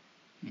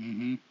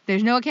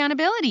 there's no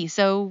accountability,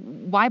 so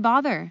why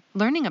bother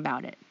learning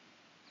about it?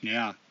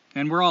 Yeah,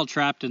 and we're all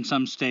trapped in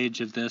some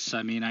stage of this.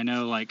 I mean, I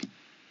know, like,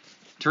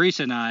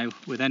 Teresa and I,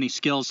 with any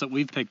skills that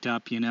we've picked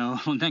up,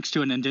 next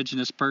to an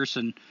indigenous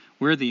person,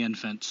 we're the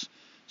infants.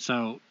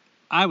 So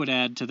I would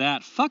add to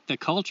that, fuck the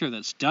culture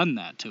that's done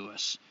that to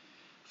us.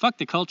 Fuck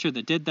the culture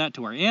that did that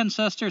to our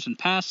ancestors and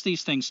passed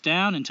these things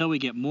down until we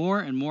get more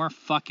and more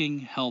fucking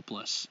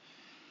helpless.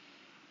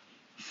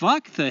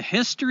 Fuck the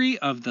history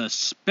of the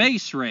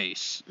space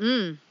race.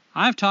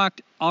 I've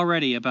talked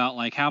already about,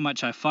 like, how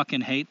much I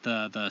fucking hate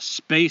the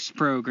space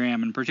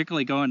program and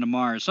particularly going to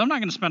Mars. So I'm not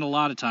going to spend a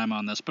lot of time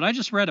on this, but I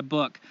just read a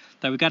book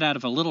that we got out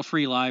of a little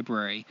free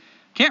library.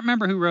 Can't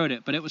remember who wrote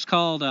it, but it was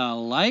called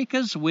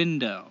Laika's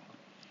Window.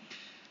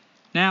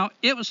 Now,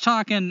 it was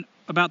talking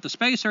about the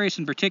space race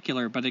in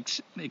particular, but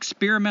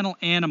experimental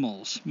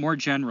animals more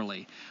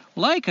generally.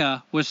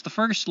 Laika was the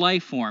first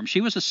life form. She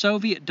was a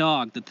Soviet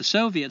dog that the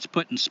Soviets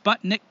put in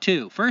Sputnik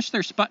 2. First,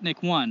 there's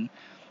Sputnik 1,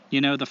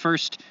 the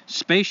first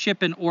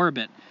spaceship in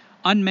orbit,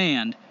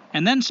 unmanned,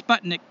 and then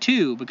Sputnik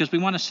 2, because we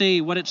want to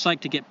see what it's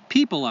like to get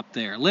people up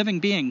there, living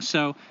beings,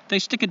 so they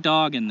stick a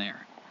dog in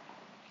there.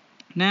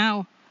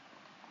 Now,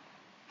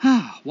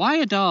 why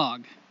a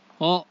dog?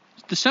 Well,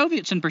 the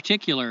Soviets in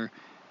particular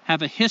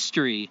have a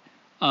history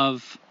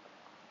of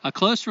a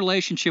close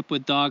relationship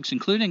with dogs,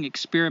 including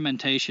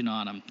experimentation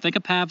on them. Think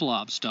of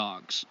Pavlov's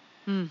dogs.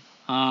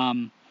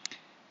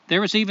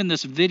 There was even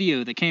this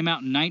video that came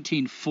out in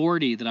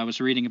 1940 that I was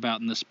reading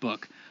about in this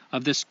book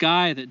of this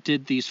guy that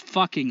did these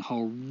fucking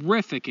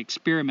horrific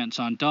experiments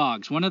on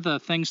dogs. One of the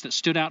things that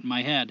stood out in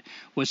my head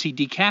was he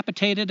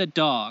decapitated a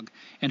dog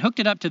and hooked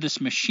it up to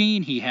this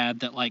machine he had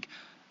that, like,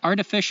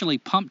 artificially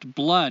pumped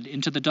blood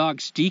into the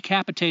dog's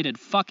decapitated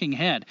fucking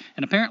head.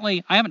 And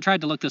apparently, I haven't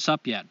tried to look this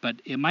up yet, but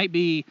it might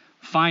be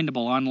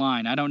findable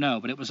online. I don't know.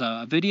 But it was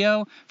a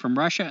video from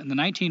Russia in the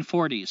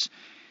 1940s.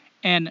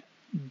 And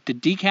the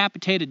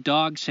decapitated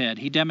dog's head,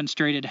 he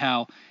demonstrated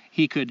how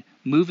he could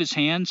move his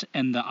hands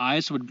and the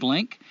eyes would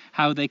blink,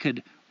 how they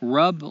could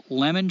rub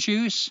lemon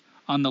juice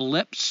on the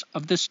lips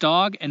of this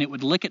dog and it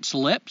would lick its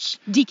lips.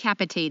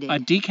 Decapitated. A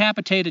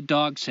decapitated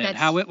dog's head.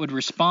 How it would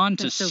respond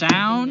to so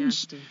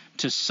sounds,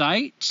 to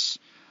sights.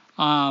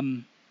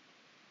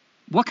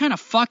 What kind of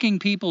fucking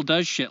people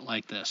does shit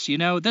like this? You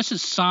know, this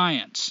is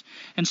science.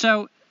 And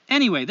so,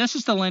 anyway, this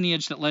is the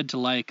lineage that led to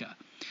Laika.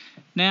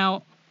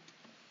 Now,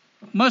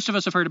 most of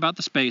us have heard about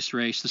the space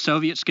race, the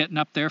Soviets getting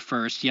up there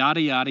first,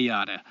 yada, yada,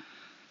 yada.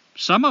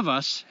 Some of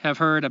us have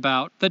heard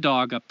about the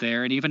dog up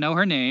there and even know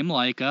her name,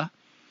 Laika.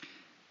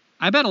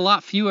 I bet a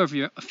lot fewer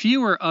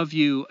of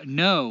you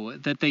know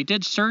that they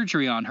did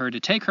surgery on her to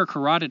take her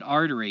carotid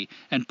artery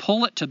and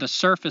pull it to the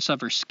surface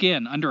of her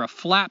skin under a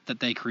flap that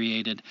they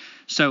created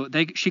so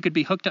she could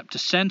be hooked up to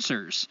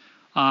sensors.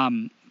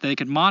 They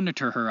could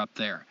monitor her up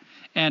there.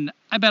 And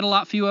I bet a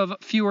lot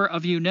fewer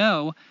of you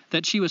know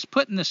that she was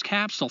put in this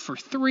capsule for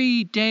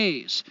 3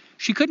 days.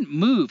 She couldn't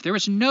move. There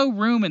was no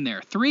room in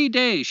there. 3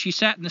 days she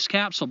sat in this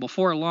capsule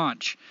before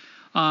launch.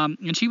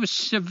 And she was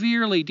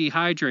severely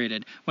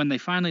dehydrated when they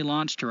finally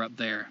launched her up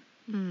there.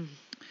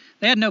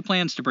 They had no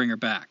plans to bring her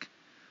back.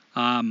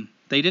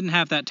 They didn't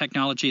have that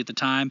technology at the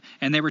time,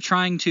 and they were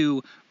trying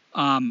to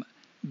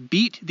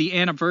beat the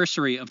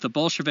anniversary of the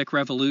Bolshevik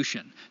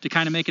Revolution to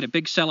kind of make it a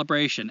big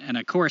celebration and,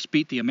 of course,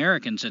 beat the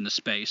Americans into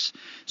space.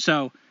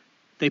 So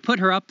they put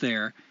her up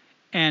there,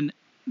 and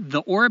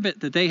the orbit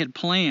that they had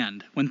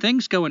planned, when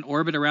things go in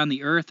orbit around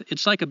the Earth,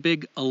 it's like a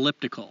big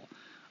elliptical.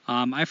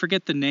 I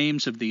forget the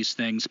names of these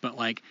things, but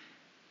like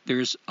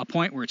there's a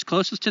point where it's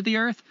closest to the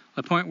Earth,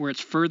 a point where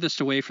it's furthest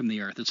away from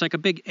the Earth. It's like a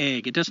big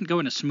egg. It doesn't go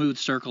in a smooth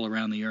circle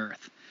around the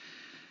Earth.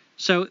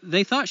 So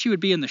they thought she would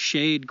be in the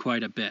shade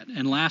quite a bit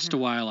and last a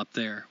while up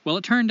there. Well,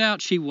 it turned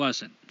out she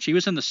wasn't. She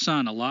was in the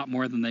sun a lot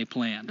more than they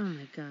planned. Oh,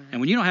 my God. And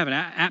when you don't have an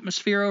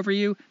atmosphere over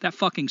you, that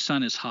fucking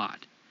sun is hot.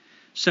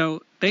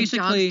 So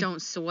basically... And dogs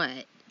don't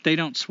sweat. They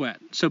don't sweat.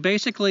 So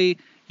basically,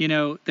 you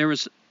know, there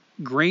was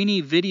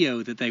grainy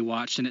video that they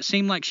watched, and it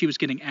seemed like she was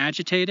getting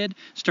agitated,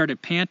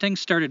 started panting,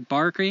 started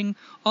barking,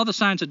 all the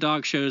signs a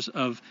dog shows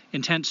of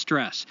intense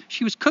stress.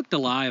 She was cooked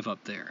alive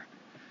up there.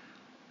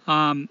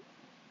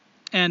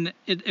 And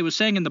it was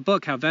saying in the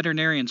book how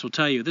veterinarians will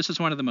tell you this is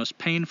one of the most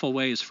painful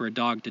ways for a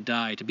dog to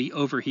die, to be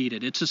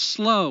overheated. It's a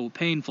slow,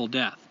 painful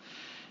death.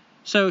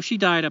 So she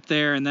died up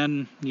there, and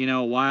then, you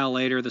know, a while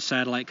later, the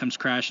satellite comes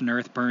crashing,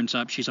 Earth burns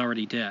up, she's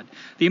already dead.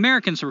 The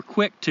Americans were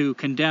quick to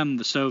condemn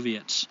the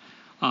Soviets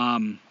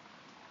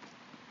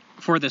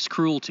for this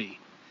cruelty.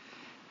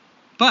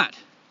 But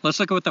let's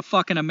look at what the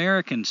fucking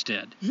Americans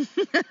did.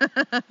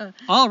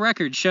 All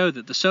records show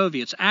that the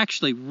Soviets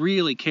actually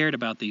really cared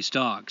about these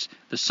dogs.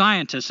 The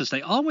scientists, as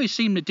they always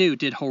seem to do,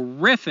 did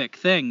horrific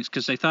things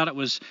because they thought it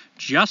was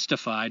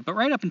justified. But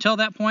right up until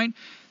that point,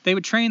 they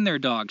would train their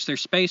dogs, their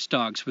space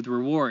dogs, with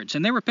rewards.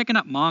 And they were picking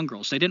up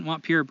mongrels. They didn't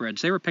want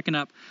purebreds. They were picking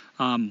up,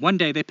 one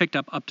day they picked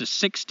up to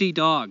 60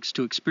 dogs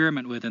to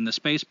experiment with in the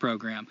space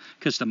program.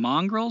 Because the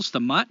mongrels, the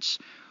mutts,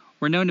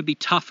 were known to be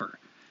tougher.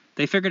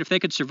 They figured if they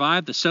could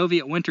survive the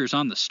Soviet winters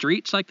on the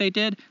streets like they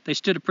did, they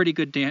stood a pretty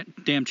good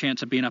damn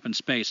chance of being up in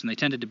space, and they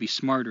tended to be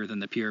smarter than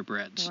the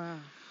purebreds.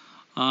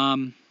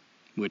 Wow.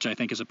 Which I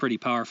think is a pretty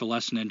powerful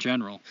lesson in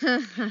general.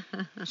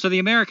 So the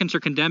Americans are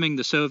condemning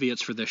the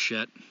Soviets for this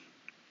shit.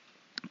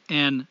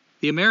 And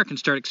the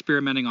Americans start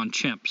experimenting on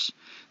chimps.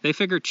 They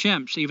figure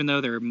chimps, even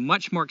though they're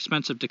much more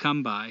expensive to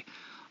come by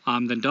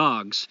than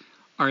dogs,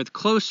 are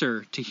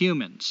closer to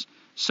humans.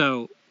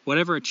 So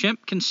whatever a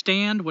chimp can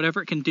stand,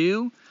 whatever it can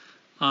do,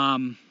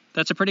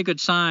 that's a pretty good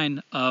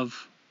sign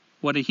of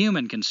what a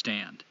human can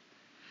stand.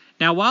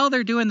 Now, while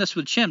they're doing this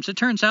with chimps, it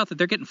turns out that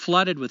they're getting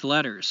flooded with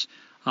letters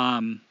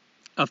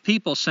of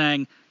people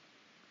saying,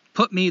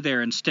 put me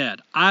there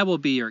instead. I will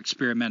be your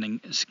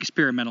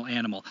experimental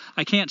animal.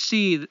 I can't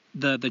see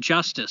the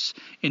justice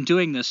in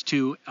doing this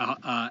to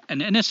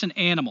an innocent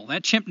animal.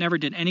 That chimp never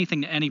did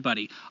anything to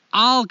anybody.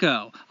 I'll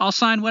go. I'll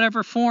sign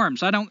whatever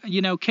forms. I don't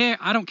care.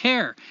 I don't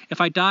care.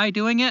 If I die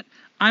doing it,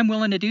 I'm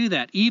willing to do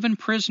that. Even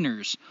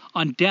prisoners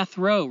on death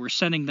row were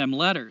sending them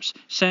letters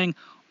saying,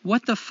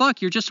 what the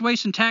fuck? You're just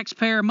wasting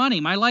taxpayer money.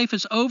 My life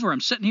is over.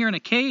 I'm sitting here in a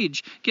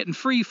cage getting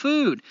free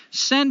food.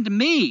 Send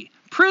me.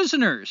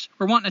 Prisoners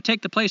were wanting to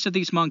take the place of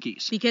these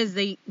monkeys. Because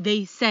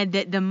they said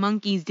that the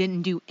monkeys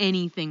didn't do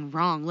anything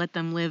wrong. Let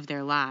them live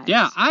their lives.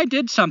 Yeah, I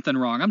did something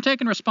wrong. I'm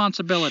taking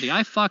responsibility.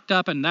 I fucked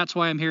up, and that's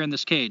why I'm here in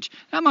this cage.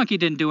 That monkey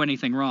didn't do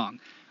anything wrong.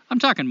 I'm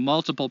talking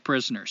multiple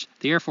prisoners.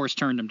 The Air Force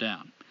turned them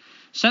down.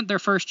 Sent their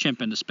first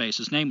chimp into space.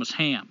 His name was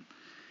Ham.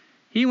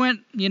 He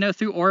went,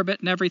 through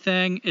orbit and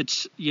everything.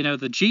 It's,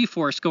 the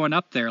G-force going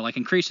up there,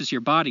 increases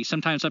your body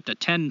sometimes up to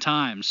 10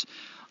 times.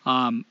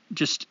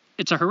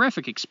 It's a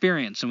horrific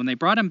experience. And when they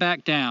brought him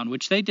back down,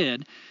 which they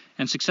did,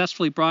 and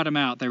successfully brought him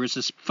out. There was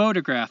this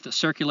photograph that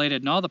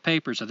circulated in all the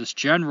papers of this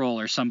general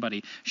or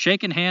somebody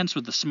shaking hands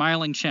with the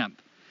smiling chimp.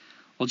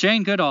 Well,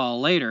 Jane Goodall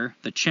later,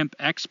 the chimp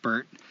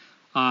expert,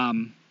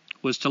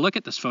 was to look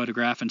at this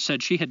photograph and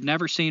said she had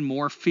never seen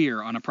more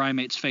fear on a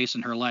primate's face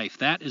in her life.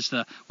 That is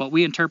what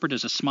we interpret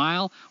as a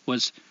smile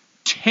was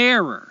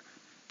terror.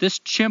 This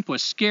chimp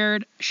was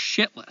scared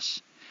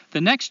shitless.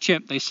 The next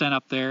chimp they sent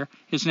up there,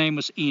 his name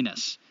was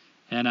Enos,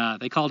 and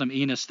they called him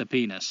Enos the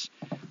Penis.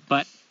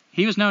 But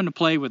he was known to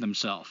play with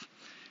himself,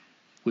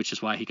 which is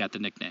why he got the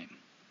nickname.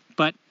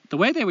 But the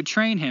way they would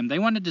train him, they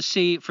wanted to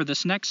see for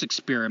this next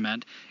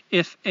experiment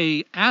if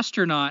a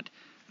astronaut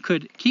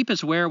could keep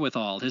his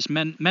wherewithal, his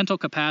mental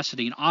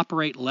capacity, and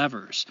operate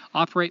levers,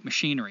 operate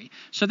machinery.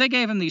 So they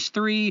gave him these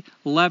 3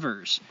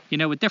 levers,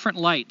 with different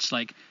lights,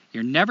 like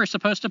you're never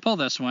supposed to pull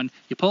this one.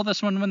 You pull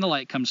this one when the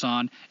light comes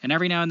on, and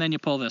every now and then you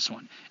pull this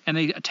one. And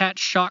they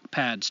attached shock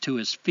pads to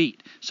his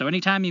feet. So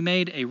anytime he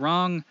made a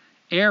wrong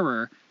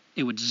error,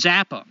 it would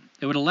zap him.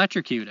 It would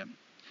electrocute him.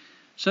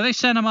 So they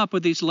sent him up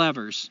with these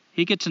levers.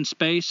 He gets in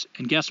space,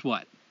 and guess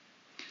what?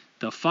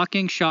 The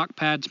fucking shock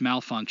pads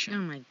malfunction. Oh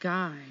my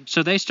God.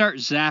 So they start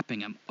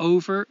zapping him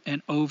over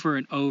and over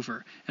and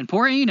over. And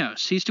poor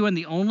Enos, he's doing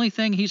the only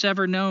thing he's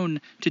ever known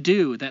to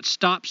do that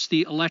stops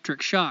the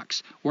electric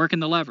shocks, working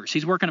the levers.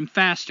 He's working them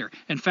faster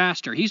and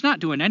faster. He's not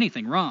doing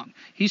anything wrong.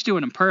 He's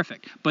doing them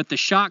perfect. But the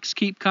shocks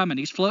keep coming.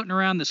 He's floating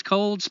around this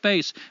cold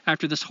space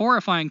after this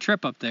horrifying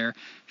trip up there,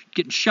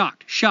 getting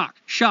shocked.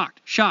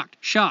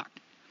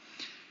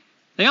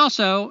 They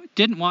also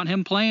didn't want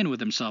him playing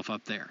with himself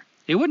up there.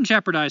 It wouldn't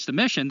jeopardize the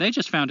mission. They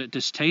just found it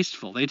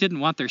distasteful. They didn't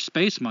want their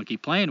space monkey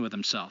playing with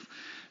himself.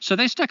 So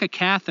they stuck a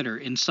catheter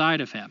inside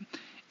of him.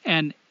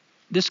 And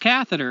this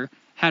catheter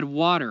had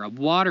water, a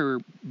water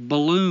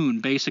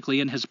balloon basically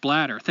in his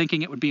bladder,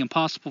 thinking it would be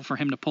impossible for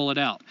him to pull it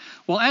out.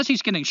 Well, as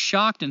he's getting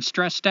shocked and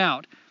stressed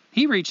out,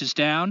 he reaches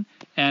down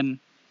and,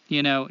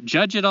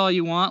 judge it all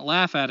you want,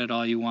 laugh at it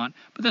all you want.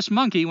 But this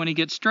monkey, when he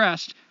gets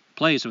stressed,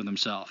 plays with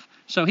himself.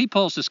 So he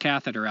pulls this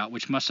catheter out,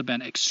 which must have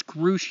been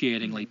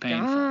excruciatingly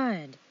painful.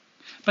 God.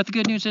 But the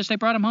good news is they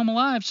brought him home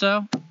alive,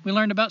 so we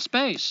learned about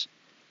space.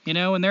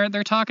 And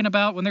they're talking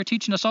about, when they're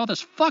teaching us all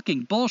this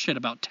fucking bullshit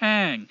about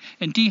Tang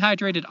and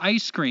dehydrated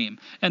ice cream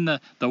and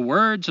the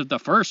words of the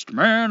first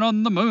man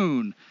on the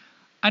moon.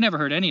 I never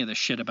heard any of this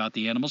shit about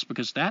the animals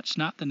because that's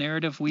not the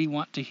narrative we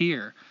want to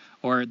hear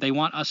or they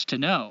want us to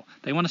know.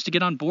 They want us to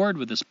get on board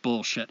with this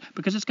bullshit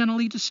because it's going to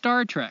lead to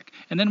Star Trek.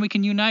 And then we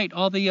can unite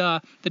all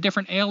the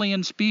different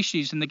alien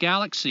species in the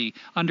galaxy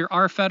under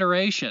our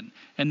federation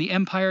and the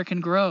empire can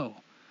grow.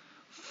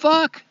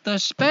 Fuck the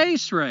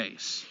space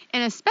race.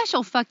 And a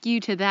special fuck you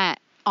to that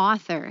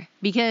author,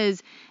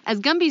 because as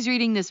Gumby's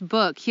reading this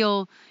book, he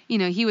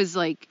was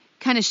like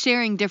kind of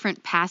sharing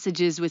different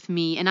passages with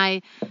me,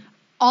 and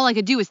all I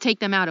could do was take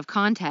them out of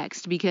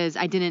context because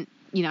I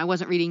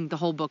wasn't reading the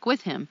whole book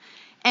with him.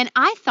 And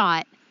I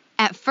thought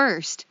at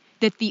first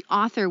that the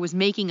author was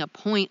making a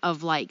point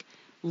of like,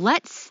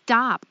 let's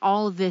stop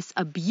all of this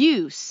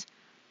abuse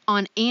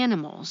on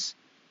animals.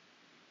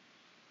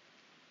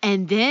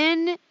 And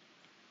then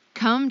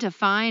come to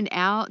find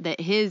out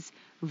that his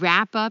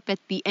wrap up at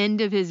the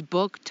end of his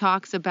book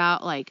talks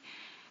about like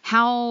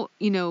how,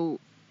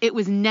 it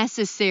was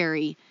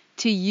necessary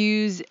to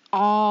use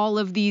all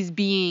of these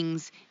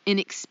beings in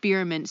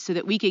experiments so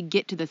that we could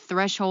get to the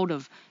threshold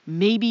of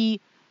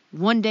maybe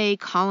one day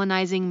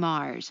colonizing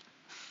Mars.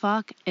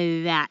 Fuck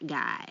that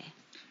guy.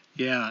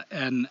 Yeah,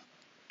 and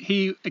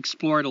he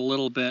explored a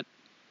little bit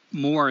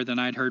more than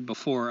I'd heard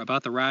before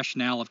about the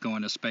rationale of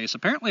going to space.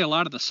 Apparently a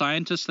lot of the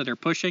scientists that are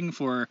pushing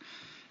for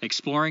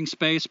exploring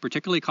space,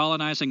 particularly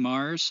colonizing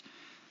Mars,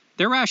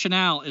 their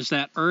rationale is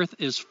that Earth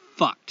is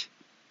fucked.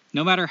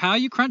 No matter how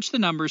you crunch the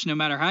numbers, no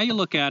matter how you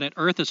look at it,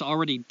 Earth is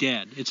already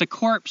dead. It's a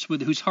corpse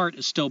whose heart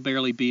is still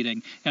barely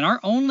beating. And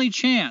our only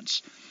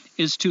chance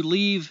is to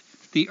leave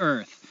the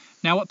Earth.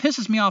 Now, what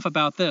pisses me off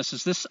about this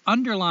is this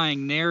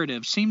underlying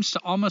narrative seems to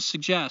almost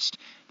suggest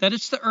that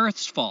it's the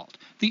Earth's fault.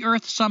 The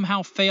Earth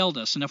somehow failed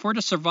us. And if we're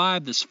to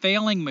survive this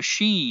failing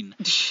machine,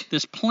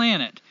 this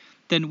planet,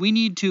 then we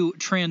need to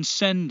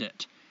transcend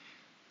it.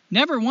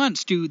 Never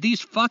once do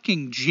these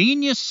fucking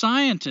genius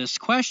scientists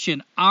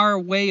question our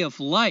way of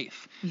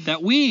life.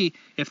 That we,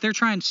 if they're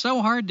trying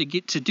so hard to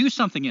get to do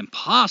something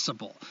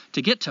impossible,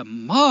 to get to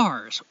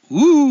Mars,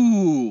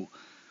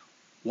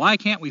 why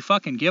can't we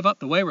fucking give up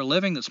the way we're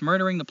living that's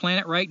murdering the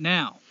planet right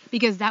now?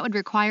 Because that would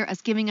require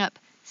us giving up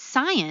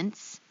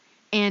science,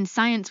 and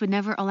science would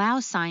never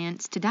allow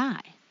science to die.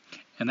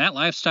 And that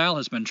lifestyle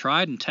has been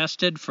tried and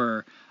tested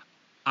for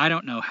I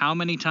don't know how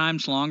many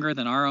times longer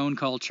than our own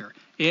culture.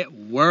 It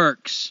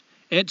works.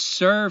 It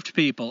served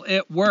people.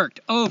 It worked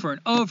over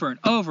and over and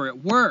over.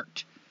 It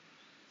worked.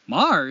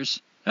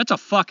 Mars? That's a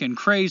fucking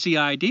crazy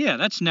idea.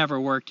 That's never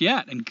worked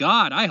yet. And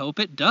God, I hope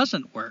it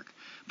doesn't work.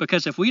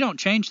 Because if we don't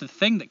change the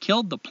thing that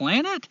killed the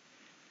planet,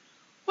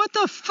 what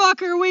the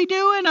fuck are we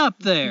doing up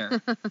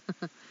there?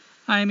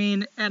 I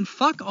mean, and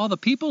fuck all the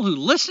people who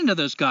listen to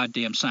those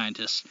goddamn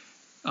scientists.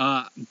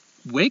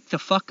 wake the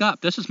fuck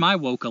up. This is my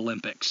woke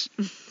Olympics.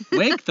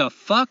 Wake the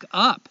fuck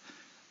up.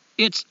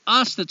 It's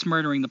us that's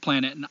murdering the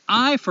planet, and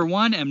I, for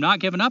one, am not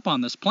giving up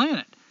on this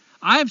planet.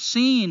 I've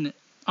seen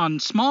on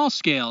small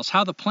scales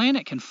how the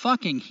planet can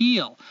fucking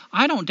heal.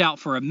 I don't doubt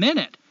for a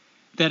minute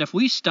that if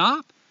we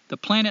stop, the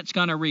planet's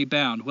going to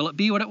rebound. Will it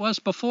be what it was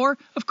before?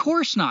 Of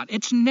course not.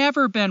 It's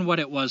never been what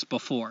it was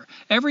before.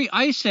 Every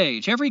ice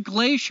age, every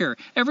glacier,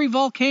 every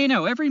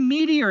volcano, every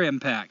meteor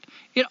impact,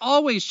 it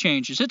always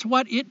changes. It's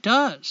what it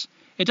does.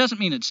 It doesn't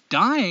mean it's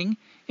dying.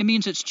 It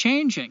means it's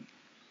changing.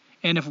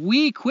 And if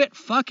we quit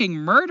fucking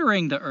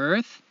murdering the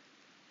Earth,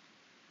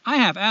 I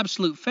have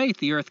absolute faith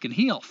the Earth can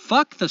heal.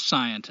 Fuck the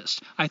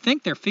scientists. I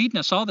think they're feeding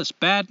us all this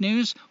bad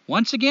news,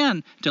 once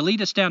again, to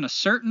lead us down a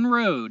certain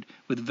road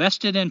with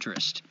vested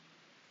interest.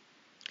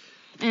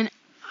 And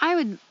I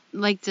would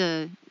like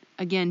to,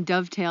 again,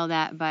 dovetail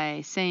that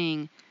by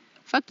saying,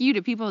 fuck you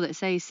to people that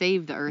say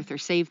save the Earth or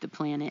save the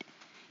planet.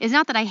 It's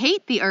not that I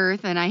hate the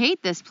Earth and I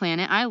hate this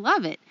planet. I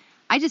love it.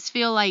 I just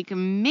feel like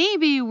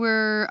maybe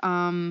we're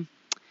not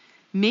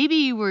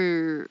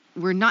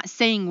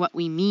saying what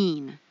we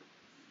mean.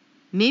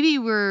 Maybe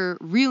we're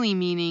really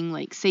meaning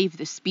like save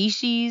the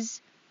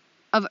species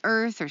of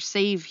Earth or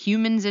save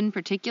humans in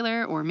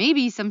particular, or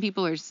maybe some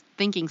people are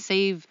thinking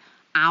save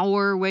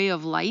our way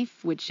of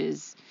life, which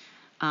is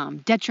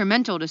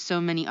detrimental to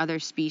so many other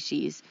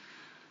species.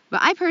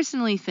 But I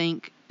personally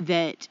think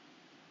that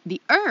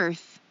the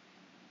Earth,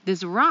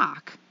 this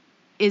rock,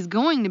 is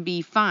going to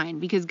be fine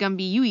because,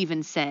 Gumby, you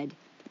even said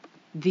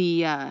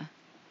the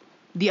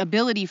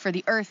ability for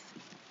the Earth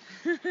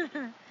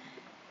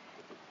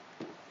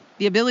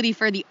the ability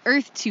for the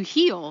Earth to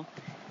heal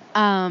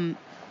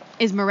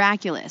is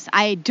miraculous.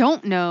 I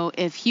don't know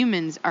if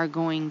humans are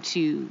going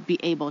to be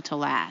able to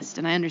last.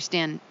 And I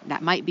understand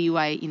that might be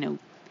why,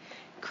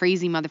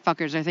 crazy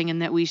motherfuckers are thinking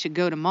that we should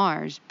go to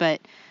Mars.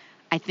 But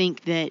I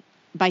think that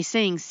by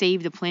saying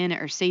save the planet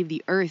or save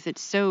the Earth,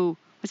 it's so,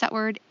 what's that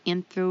word?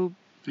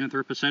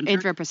 Anthropocentric?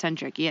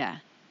 Anthropocentric, yeah.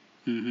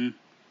 Mm-hmm.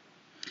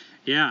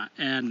 Yeah,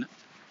 and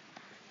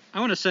I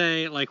want to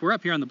say, like, we're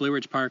up here on the Blue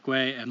Ridge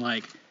Parkway, and,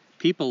 like,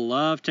 people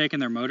love taking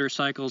their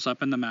motorcycles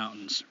up in the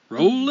mountains.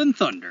 Rolling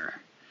thunder.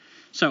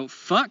 So,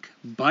 fuck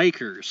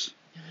bikers.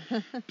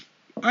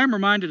 I'm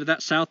reminded of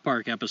that South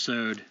Park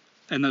episode,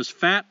 and those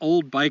fat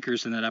old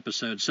bikers in that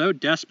episode, so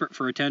desperate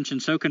for attention,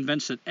 so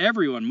convinced that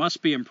everyone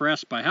must be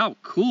impressed by how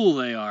cool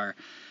they are.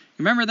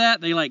 Remember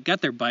that? They, like,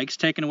 got their bikes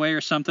taken away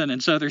or something,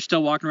 and so they're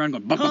still walking around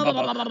going...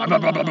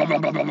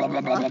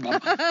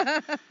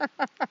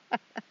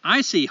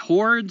 I see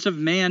hordes of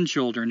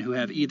man-children who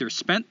have either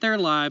spent their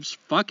lives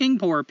fucking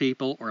poor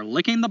people or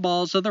licking the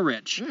balls of the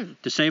rich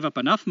to save up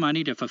enough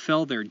money to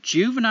fulfill their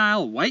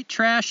juvenile white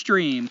trash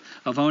dream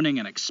of owning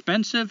an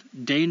expensive,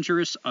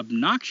 dangerous,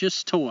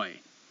 obnoxious toy.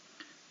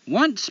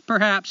 Once,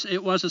 perhaps,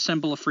 it was a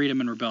symbol of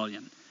freedom and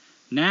rebellion.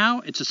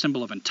 Now, it's a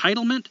symbol of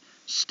entitlement,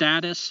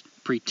 status,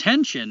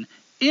 pretension,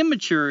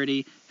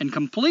 immaturity, and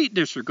complete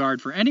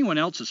disregard for anyone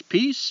else's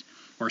peace,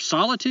 or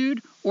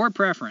solitude, or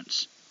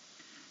preference.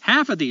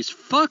 Half of these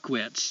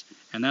fuckwits,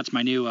 and that's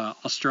my new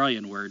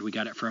Australian word, we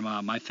got it from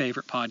my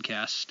favorite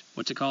podcast,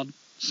 what's it called?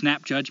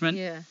 Snap Judgment?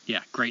 Yeah,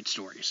 great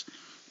stories.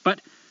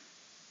 But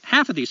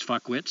half of these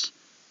fuckwits,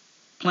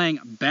 playing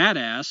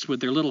badass with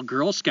their little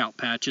Girl Scout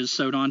patches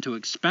sewed onto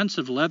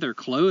expensive leather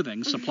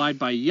clothing supplied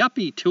by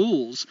yuppie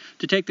tools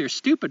to take their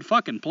stupid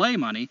fucking play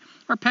money,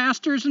 are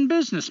pastors and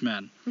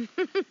businessmen.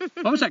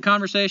 What was that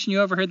conversation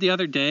you overheard the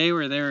other day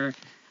where they were...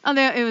 Oh,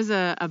 it was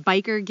a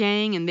biker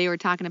gang, and they were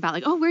talking about,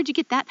 like, oh, where'd you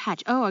get that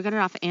patch? Oh, I got it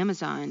off of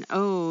Amazon.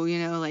 Oh,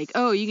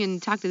 oh, you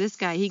can talk to this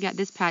guy. He got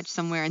this patch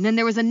somewhere. And then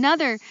there was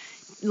another,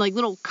 like,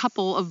 little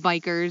couple of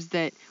bikers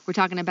that were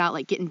talking about,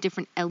 like, getting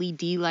different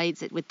LED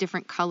lights with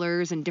different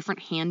colors and different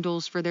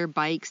handles for their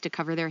bikes to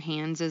cover their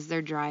hands as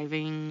they're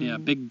driving. Yeah,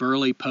 big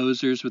burly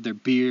posers with their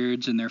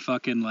beards and their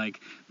fucking, like,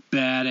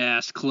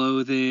 badass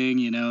clothing,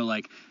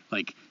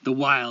 like the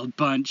Wild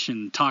Bunch,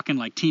 and talking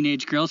like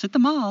teenage girls at the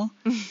mall.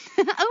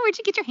 Oh, where'd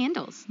you get your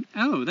handles?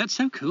 Oh, that's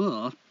so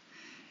cool.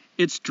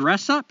 It's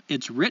dress up,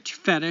 it's rich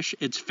fetish,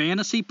 it's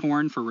fantasy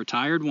porn for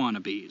retired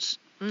wannabes.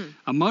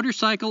 A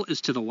motorcycle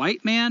is to the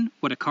white man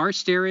what a car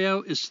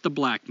stereo is to the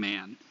black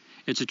man.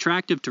 It's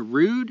attractive to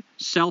rude,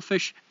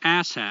 selfish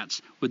asshats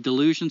with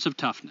delusions of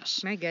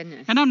toughness. My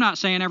goodness. And I'm not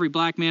saying every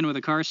black man with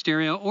a car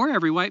stereo or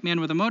every white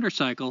man with a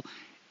motorcycle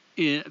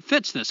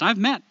fits this. I've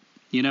met,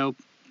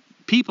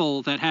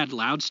 people that had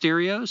loud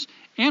stereos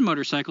and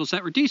motorcycles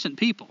that were decent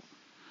people.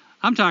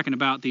 I'm talking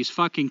about these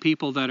fucking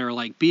people that are,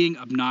 like, being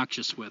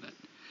obnoxious with it.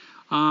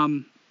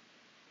 And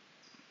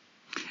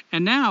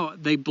now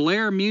they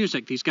blare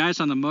music, these guys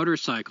on the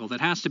motorcycle,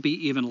 that has to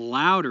be even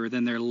louder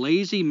than their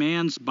lazy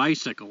man's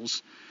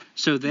bicycles,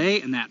 so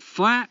they and that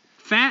fat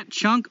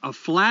chunk of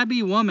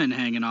flabby woman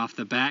hanging off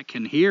the back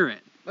can hear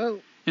it. Oh.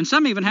 And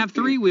some even have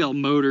three-wheel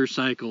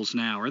motorcycles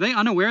now. Are they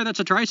unaware that's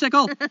a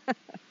tricycle?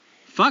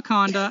 Fuck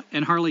Honda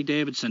and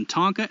Harley-Davidson.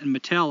 Tonka and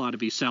Mattel ought to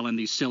be selling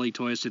these silly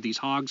toys to these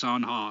hogs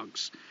on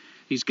hogs.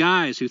 These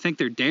guys who think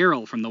they're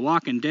Daryl from The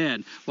Walking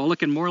Dead while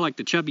looking more like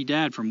the chubby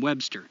dad from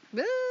Webster.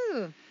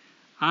 Woo!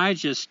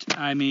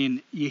 I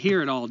mean, you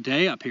hear it all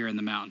day up here in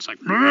the mountains, like.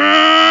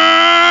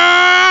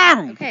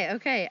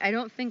 Okay. I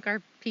don't think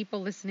our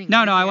people listening.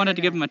 No, I wanted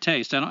to give them a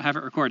taste. I don't have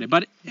it recorded.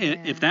 But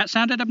if that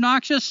sounded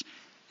obnoxious,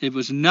 it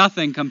was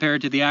nothing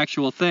compared to the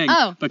actual thing.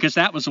 Oh. Because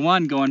that was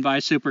one going by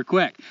super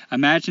quick.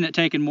 Imagine it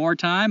taking more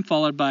time,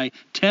 followed by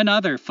 10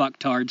 other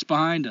fucktards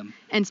behind him.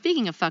 And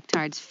speaking of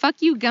fucktards,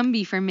 fuck you,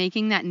 Gumby, for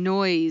making that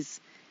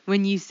noise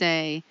when you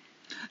say,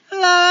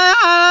 La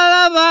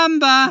la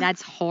bamba.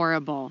 That's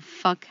horrible.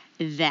 Fuck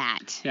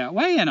that. Yeah,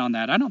 weigh in on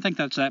that. I don't think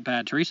that's that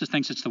bad. Teresa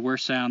thinks it's the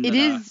worst sound. It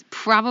is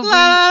probably.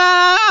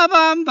 La la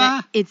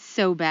bamba. It's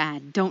so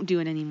bad. Don't do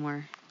it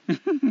anymore. La,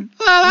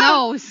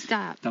 la. No,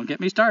 stop. Don't get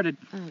me started.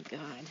 Oh,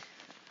 God.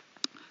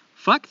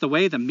 Fuck the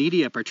way the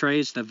media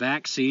portrays the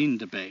vaccine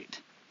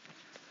debate.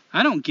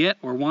 I don't get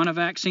or want a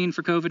vaccine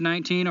for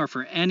COVID-19 or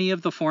for any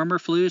of the former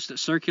flus that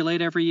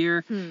circulate every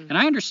year, and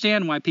I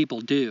understand why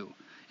people do.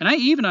 And I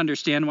even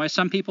understand why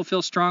some people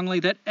feel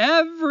strongly that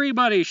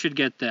everybody should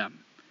get them.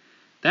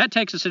 That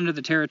takes us into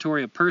the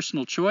territory of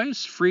personal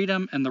choice,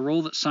 freedom, and the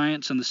role that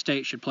science and the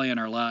state should play in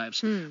our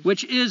lives,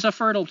 which is a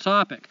fertile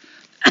topic,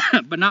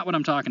 but not what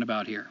I'm talking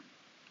about here.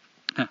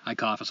 I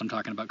cough as I'm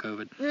talking about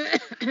COVID.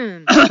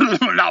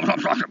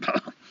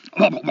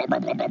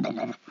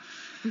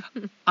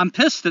 I'm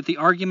pissed that the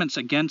arguments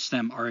against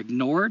them are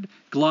ignored,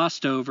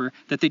 glossed over,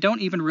 that they don't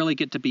even really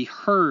get to be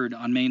heard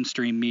on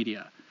mainstream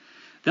media.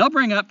 They'll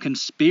bring up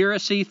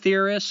conspiracy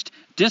theorists,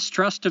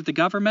 distrust of the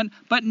government,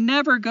 but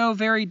never go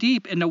very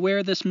deep into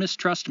where this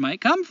mistrust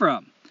might come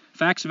from.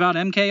 Facts about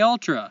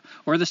MKUltra,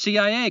 or the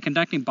CIA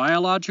conducting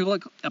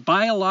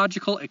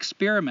biological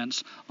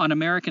experiments on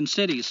American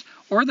cities,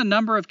 or the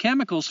number of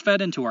chemicals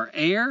fed into our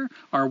air,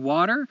 our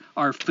water,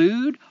 our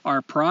food,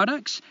 our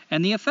products,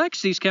 and the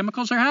effects these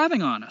chemicals are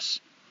having on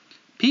us.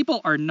 People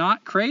are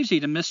not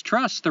crazy to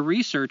mistrust the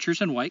researchers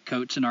in white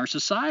coats in our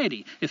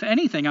society. If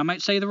anything, I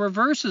might say the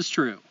reverse is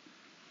true.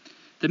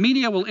 The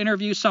media will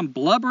interview some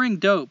blubbering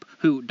dope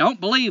who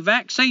don't believe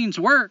vaccines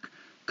work,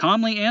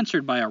 calmly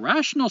answered by a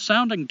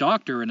rational-sounding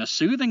doctor in a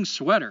soothing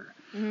sweater,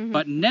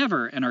 but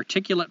never an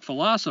articulate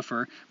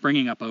philosopher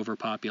bringing up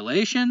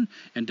overpopulation,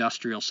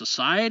 industrial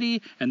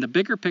society, and the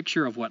bigger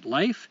picture of what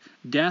life,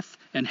 death,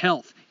 and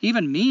health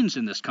even means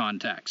in this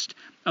context.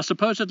 A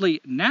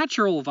supposedly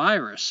natural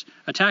virus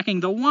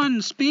attacking the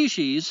one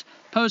species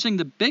posing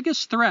the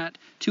biggest threat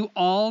to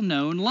all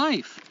known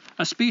life.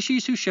 A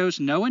species who shows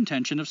no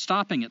intention of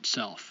stopping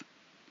itself.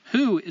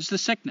 Who is the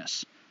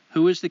sickness?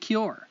 Who is the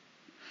cure?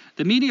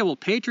 The media will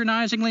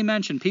patronizingly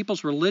mention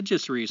people's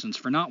religious reasons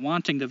for not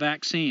wanting the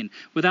vaccine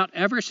without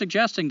ever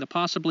suggesting the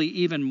possibly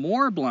even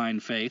more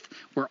blind faith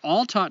we're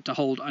all taught to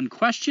hold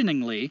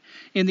unquestioningly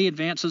in the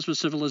advances of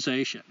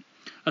civilization.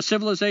 A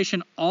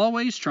civilization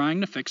always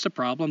trying to fix a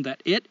problem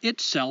that it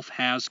itself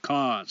has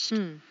caused.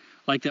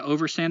 Like the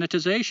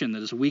over-sanitization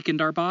that has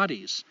weakened our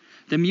bodies.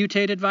 The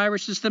mutated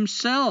viruses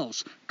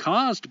themselves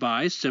caused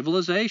by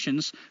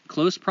civilization's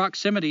close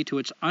proximity to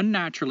its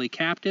unnaturally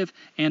captive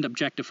and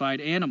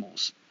objectified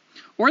animals.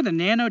 Or the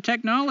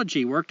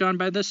nanotechnology worked on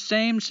by this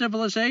same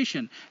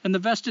civilization and the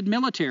vested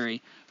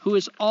military, who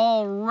has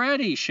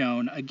already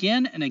shown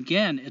again and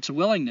again its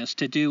willingness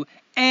to do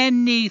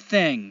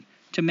anything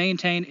to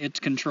maintain its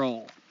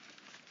control.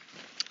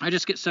 I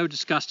just get so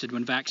disgusted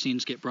when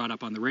vaccines get brought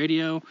up on the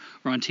radio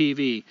or on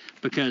TV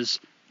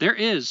because there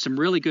is some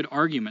really good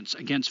arguments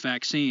against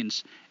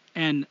vaccines,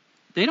 and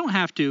they don't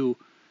have to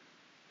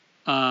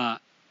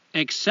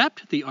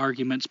accept the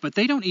arguments, but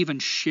they don't even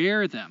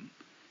share them.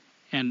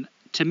 And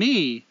to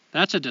me,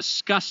 that's a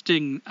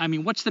disgusting... I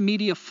mean, what's the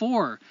media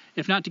for,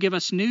 if not to give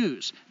us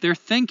news? They're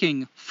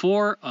thinking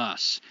for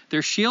us.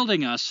 They're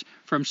shielding us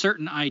from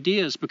certain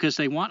ideas because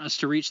they want us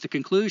to reach the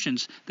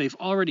conclusions they've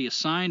already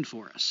assigned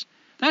for us.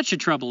 That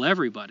should trouble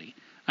everybody.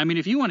 I mean,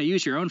 if you want to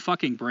use your own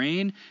fucking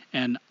brain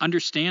and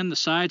understand the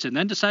sides and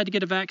then decide to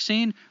get a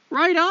vaccine,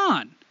 right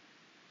on.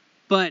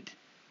 But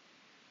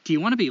do you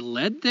want to be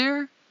led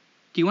there?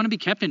 Do you want to be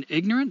kept in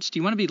ignorance? Do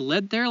you want to be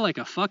led there like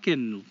a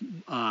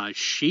fucking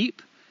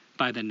sheep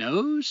by the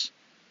nose?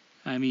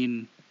 I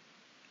mean,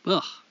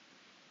 ugh.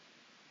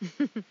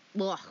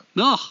 Ugh.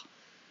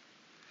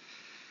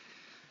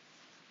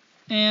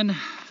 And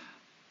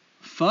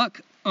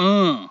fuck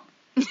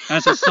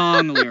as a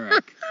song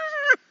lyric.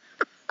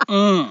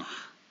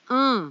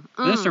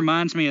 This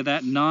reminds me of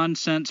that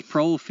nonsense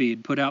prole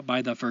feed put out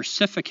by the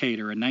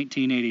Versificator in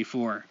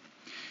 1984.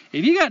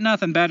 If you got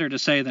nothing better to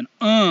say than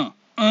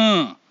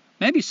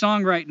maybe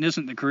songwriting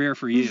isn't the career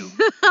for you.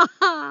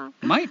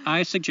 Might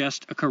I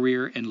suggest a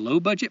career in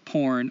low-budget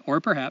porn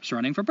or perhaps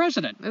running for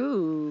president?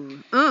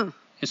 Ooh.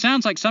 It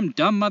sounds like some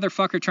dumb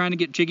motherfucker trying to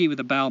get jiggy with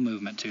a bowel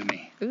movement to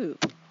me. Ooh.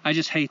 I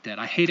just hate that.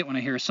 I hate it when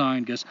I hear a song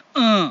and goes,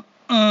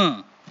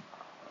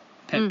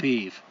 Pet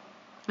peeve.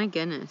 My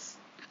goodness.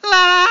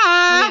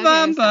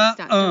 Okay,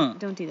 Stop.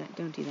 Don't do that.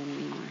 Don't do that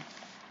anymore.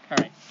 All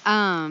right.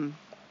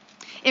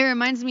 It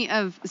reminds me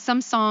of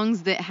some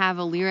songs that have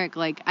a lyric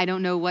like, I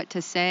don't know what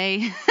to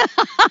say.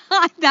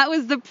 That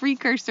was the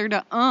precursor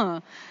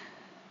to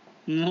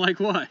Like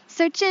what?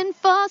 Searching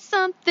for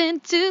something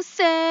to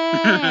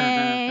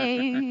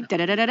say.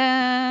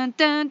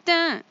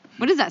 Da-da-da-da-dun-dun.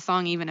 What is that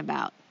song even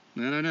about?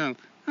 I don't know.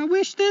 I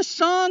wish this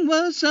song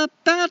was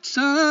about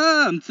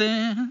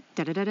something.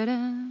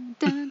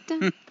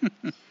 Da-da-da-da-dun-dun.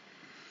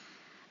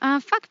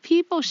 Fuck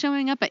people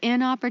showing up at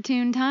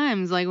inopportune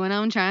times, like when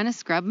I'm trying to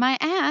scrub my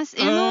ass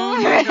in the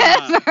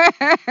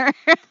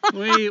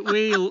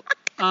river.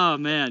 Oh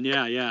man,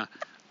 yeah.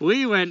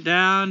 We went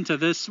down to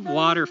this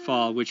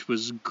waterfall, which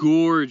was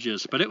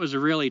gorgeous, but it was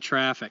really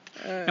trafficked.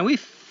 And we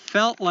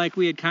felt like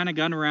we had kind of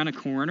gone around a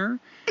corner,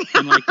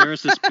 and like there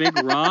was this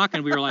big rock,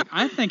 and we were like,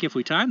 I think if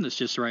we time this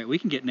just right, we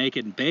can get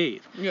naked and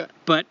bathe. Yeah.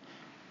 But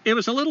it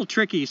was a little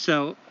tricky,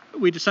 so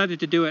we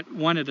decided to do it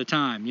one at a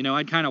time. You know,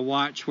 I'd kind of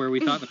watch where we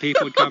thought the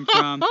people would come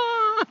from.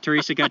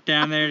 Teresa got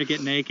down there to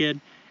get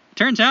naked.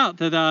 Turns out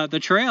that the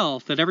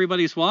trail that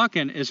everybody's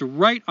walking is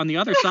right on the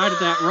other side of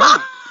that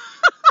rock.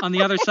 On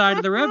the other side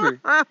of the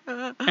river.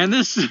 And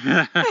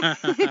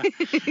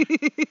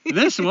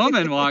this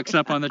woman walks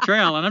up on the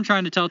trail, and I'm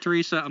trying to tell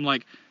Teresa, I'm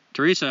like,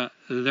 Teresa,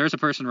 there's a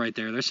person right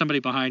there. There's somebody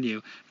behind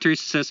you.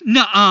 Teresa says,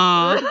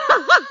 nuh-uh.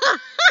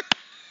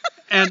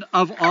 And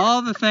of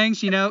all the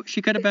things, you know,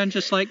 she could have been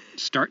just like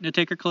starting to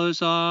take her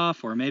clothes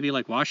off or maybe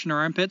like washing her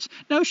armpits.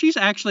 No, she's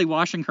actually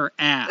washing her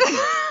ass.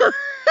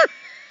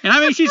 And I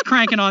mean, she's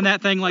cranking on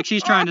that thing like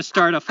she's trying to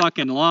start a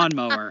fucking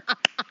lawnmower.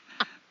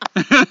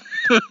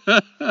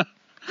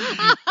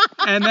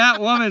 And that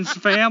woman's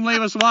family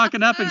was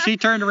walking up, and she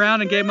turned around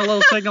and gave him a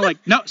little signal like,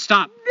 no,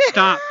 stop.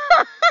 Save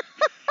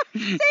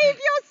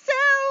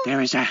yourself.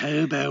 There is a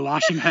hobo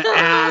washing her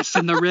ass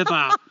in the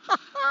river.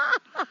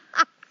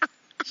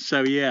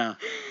 So, yeah,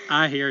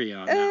 I hear you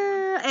on that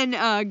one. And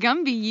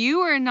Gumby, you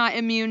were not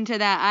immune to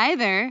that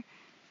either.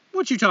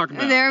 What you talking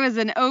about? There was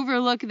an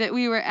overlook that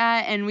we were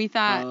at, and we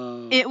thought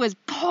it was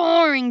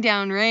pouring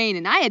down rain,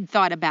 and I had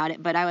thought about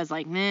it, but I was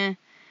like, meh.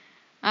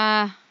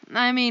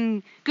 I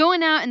mean,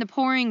 going out in the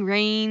pouring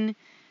rain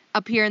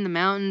up here in the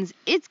mountains,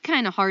 it's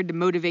kind of hard to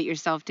motivate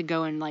yourself to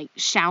go and like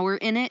shower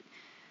in it.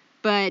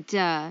 But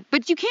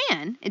you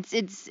can.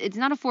 It's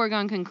not a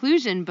foregone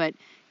conclusion, but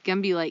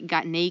Gumby like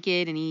got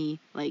naked and he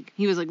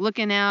was like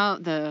looking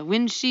out the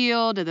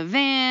windshield of the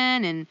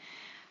van, and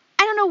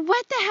I don't know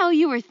what the hell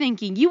you were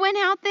thinking. You went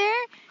out there?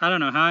 I don't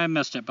know how I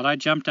missed it, but I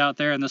jumped out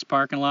there in this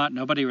parking lot.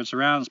 Nobody was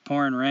around. It's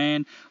pouring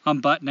rain. I'm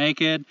butt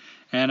naked,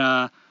 and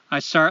I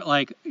start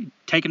like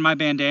taking my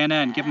bandana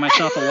and giving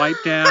myself a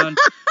wipe down.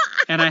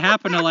 And I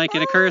happen to it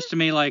occurs to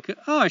me like,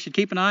 oh, I should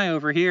keep an eye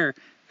over here.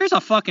 There's a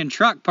fucking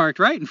truck parked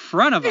right in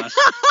front of us.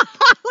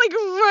 Like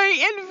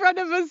right in front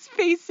of us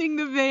facing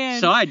the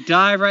van. So I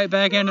dive right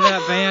back into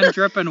that van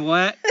dripping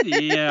wet.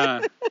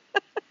 Yeah.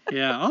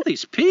 Yeah, all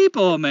these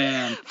people,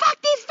 man.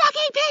 Fuck these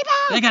fucking people.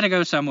 They gotta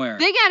go somewhere.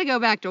 They gotta go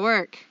back to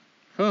work.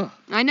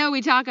 I know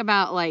we talk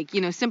about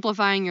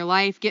simplifying your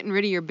life, getting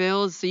rid of your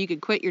bills so you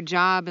could quit your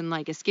job and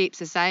escape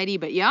society,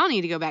 but y'all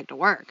need to go back to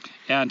work.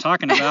 Yeah, and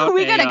talking about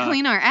we gotta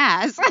clean our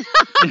ass.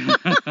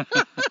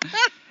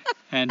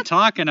 And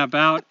talking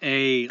about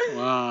a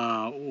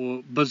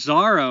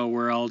bizarro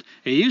world,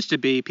 it used to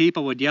be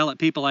people would yell at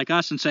people like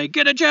us and say,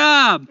 get a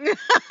job!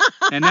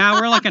 And now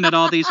we're looking at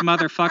all these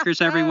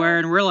motherfuckers everywhere,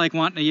 and we're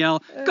wanting to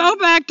yell, go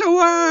back to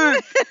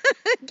work!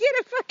 Get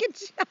a fucking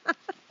job!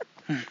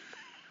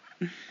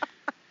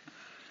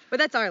 But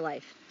that's our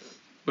life.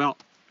 Well,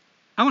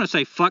 I want to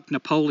say fuck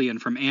Napoleon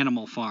from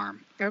Animal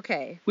Farm.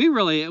 Okay. We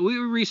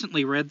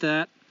recently read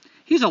that.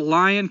 He's a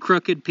lying,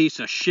 crooked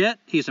piece of shit.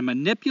 He's a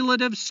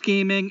manipulative,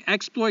 scheming,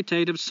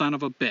 exploitative son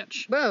of a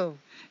bitch. Whoa.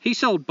 He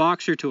sold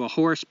Boxer to a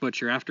horse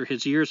butcher after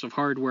his years of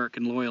hard work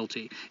and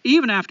loyalty.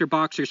 Even after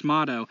Boxer's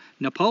motto,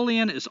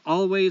 Napoleon is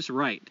always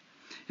right.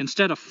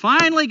 Instead of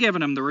finally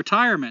giving him the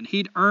retirement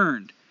he'd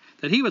earned,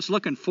 that he was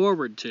looking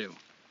forward to.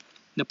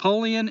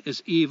 Napoleon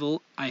is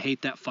evil. I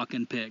hate that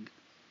fucking pig.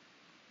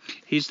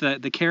 He's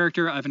the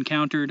character I've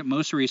encountered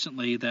most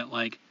recently that,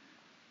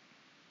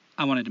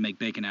 I wanted to make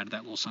bacon out of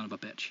that little son of a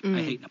bitch.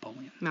 I hate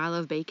Napoleon. I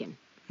love bacon.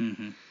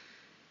 Mm-hmm.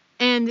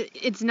 And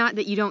it's not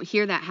that you don't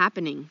hear that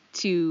happening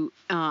to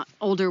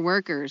older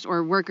workers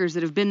or workers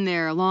that have been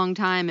there a long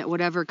time at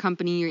whatever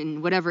company or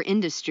in whatever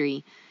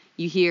industry.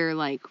 You hear,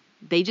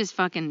 they just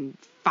fucking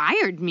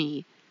fired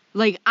me.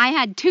 I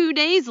had 2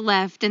 days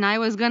left and I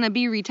was going to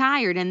be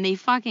retired and they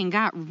fucking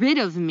got rid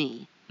of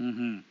me.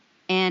 Mm-hmm.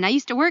 And I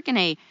used to work in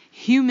a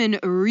human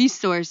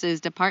resources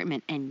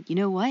department. And you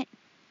know what?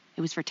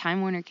 It was for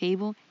Time Warner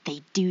Cable.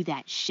 They do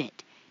that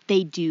shit.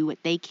 They do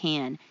what they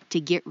can to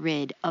get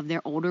rid of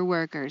their older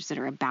workers that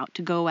are about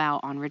to go out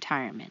on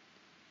retirement.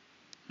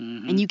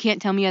 Mm-hmm. And you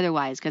can't tell me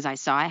otherwise because I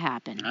saw it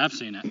happen. I've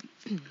seen it.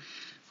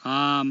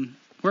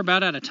 We're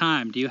about out of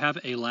time. Do you have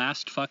a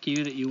last fuck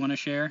you that you want to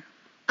share?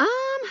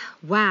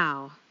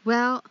 Wow.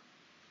 Well,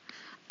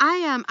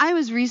 I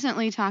was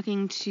recently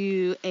talking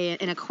to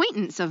an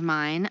acquaintance of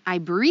mine. I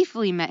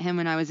briefly met him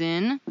when I was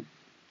in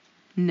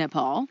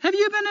Nepal. Have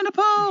you been in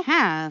Nepal? I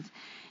have.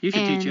 You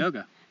should teach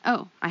yoga.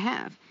 Oh, I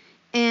have.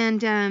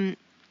 And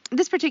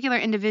this particular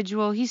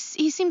individual, he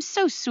seems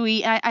so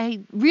sweet.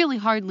 I really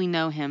hardly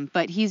know him,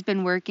 but he's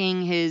been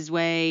working his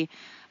way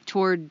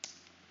toward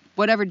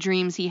whatever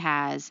dreams he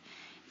has.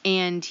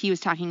 And he was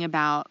talking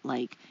about,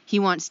 like, he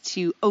wants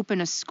to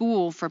open a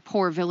school for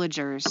poor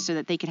villagers so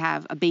that they could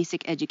have a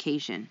basic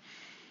education.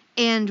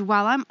 And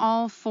while I'm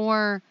all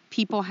for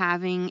people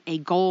having a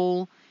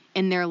goal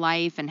in their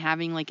life and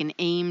having, like, an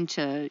aim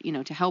to,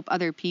 to help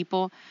other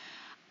people,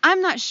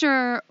 I'm not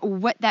sure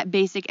what that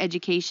basic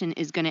education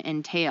is going to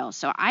entail.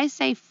 So I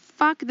say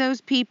fuck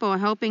those people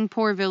helping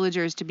poor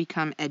villagers to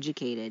become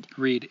educated.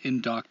 Read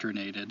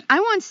indoctrinated. I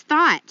once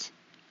thought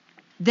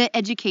that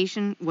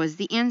education was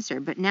the answer,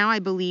 but now I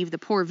believe the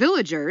poor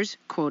villagers,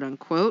 quote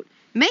unquote,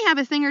 may have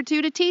a thing or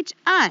two to teach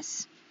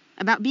us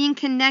about being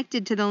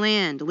connected to the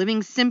land,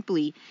 living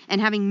simply, and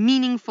having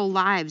meaningful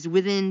lives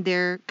within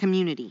their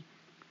community.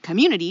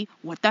 Community?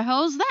 What the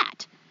hell is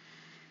that?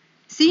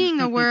 Seeing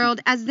the world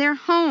as their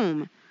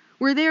home,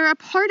 where they're a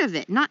part of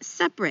it, not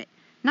separate,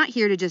 not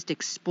here to just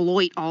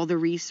exploit all the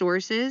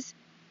resources,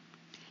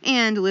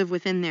 and live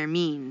within their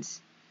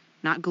means,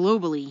 not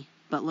globally,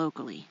 but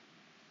locally.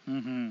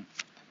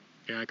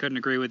 Yeah, I couldn't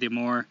agree with you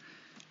more.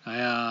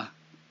 Yeah,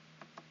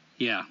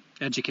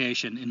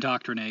 education,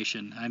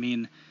 indoctrination. I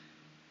mean,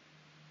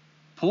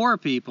 poor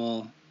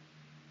people,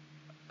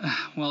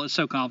 well, it's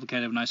so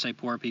complicated when I say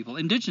poor people.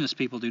 Indigenous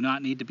people do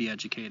not need to be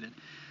educated.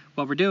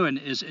 What we're doing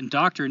is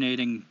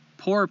indoctrinating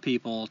poor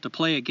people to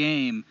play a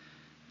game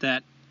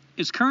that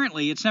is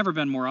currently, it's never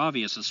been more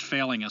obvious, is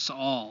failing us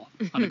all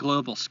on a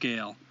global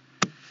scale.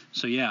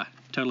 So yeah,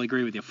 totally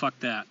agree with you. Fuck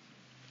that.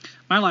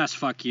 My last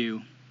fuck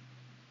you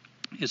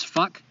is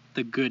fuck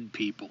the good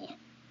people.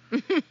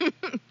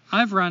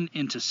 I've run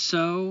into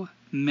so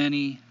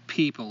many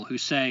people who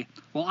say,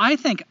 well, I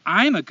think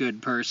I'm a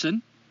good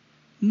person.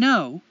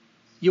 No,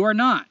 you are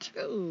not.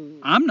 Ooh.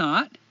 I'm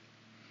not.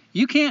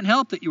 You can't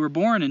help that you were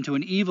born into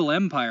an evil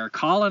empire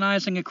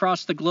colonizing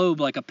across the globe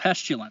like a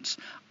pestilence.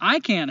 I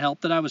can't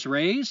help that I was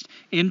raised,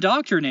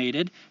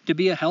 indoctrinated, to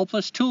be a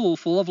helpless tool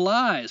full of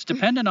lies,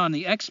 dependent on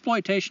the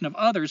exploitation of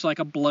others like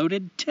a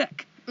bloated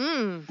tick.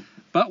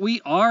 But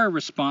we are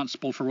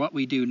responsible for what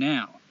we do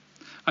now.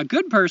 A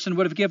good person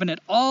would have given it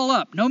all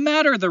up, no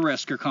matter the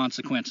risk or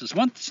consequences,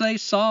 once they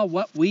saw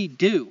what we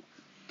do.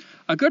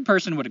 A good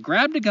person would have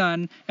grabbed a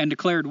gun and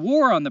declared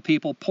war on the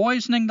people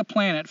poisoning the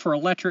planet for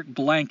electric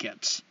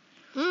blankets.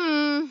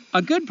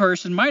 A good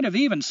person might have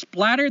even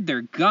splattered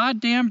their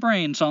goddamn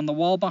brains on the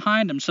wall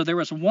behind them so there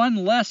was one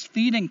less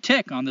feeding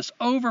tick on this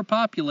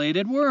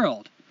overpopulated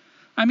world.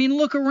 I mean,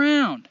 look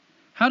around.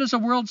 How does a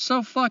world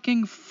so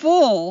fucking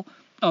full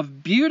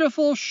of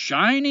beautiful,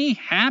 shiny,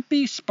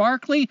 happy,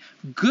 sparkly,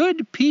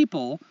 good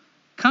people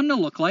come to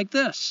look like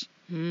this?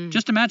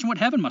 Just imagine what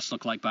heaven must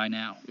look like by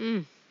now.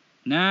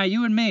 Nah,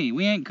 you and me,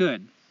 we ain't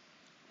good.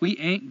 We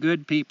ain't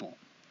good people.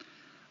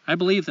 I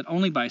believe that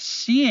only by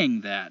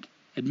seeing that,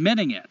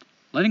 admitting it,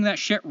 letting that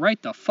shit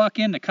right the fuck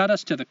in to cut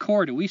us to the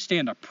core do we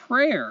stand a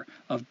prayer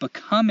of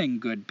becoming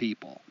good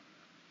people.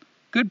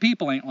 Good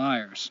people ain't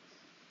liars.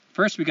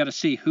 First we gotta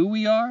see who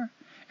we are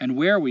and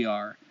where we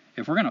are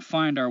if we're gonna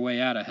find our way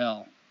out of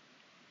hell.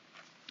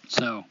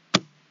 So,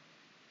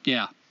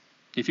 yeah,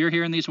 if you're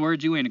hearing these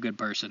words, you ain't a good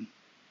person.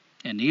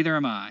 And neither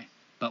am I.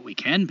 But we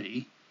can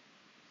be.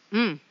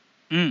 Any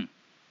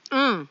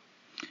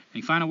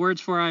final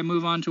words before I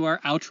move on to our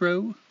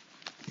outro?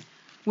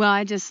 Well,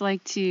 I'd just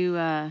like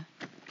to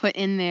put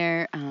in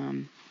there,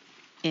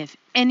 if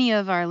any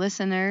of our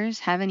listeners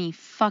have any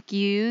fuck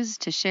yous,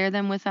 to share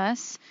them with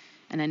us.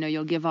 And I know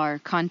you'll give our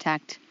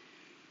contact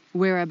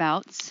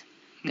whereabouts,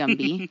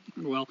 Gumby.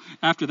 Well,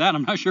 after that,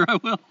 I'm not sure I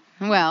will.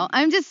 Well,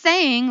 I'm just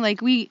saying,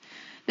 like,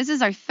 this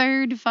is our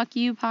third fuck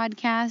you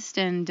podcast.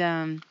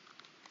 And,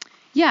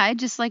 yeah, I'd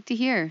just like to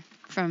hear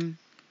from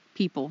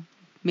people.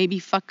 Maybe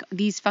fuck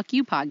these fuck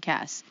you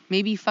podcasts.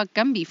 Maybe fuck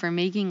Gumby for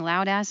making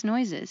loud ass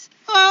noises.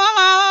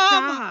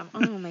 Stop.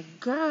 Oh my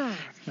god.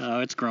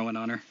 Oh, it's growing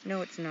on her.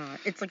 No, it's not.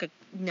 It's like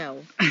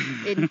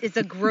it's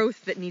a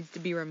growth that needs to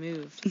be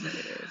removed. That's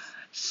what it is.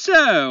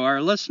 So,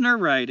 our listener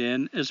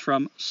write-in is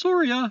from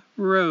Soria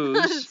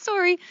Rose.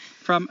 Sorry.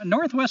 From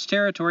Northwest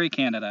Territory,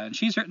 Canada. And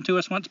she's written to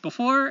us once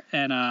before,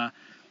 and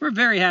we're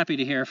very happy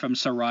to hear from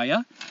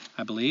Soraya,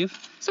 I believe.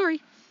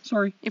 Sorry.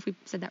 If we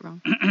said that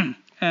wrong.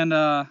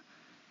 And,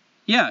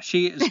 yeah,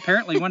 she is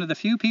apparently one of the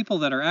few people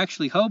that are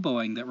actually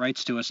hoboing that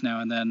writes to us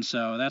now and then,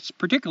 so that's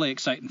particularly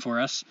exciting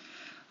for us.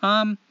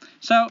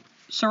 So,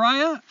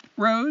 Soraya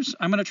Rose,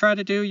 I'm going to try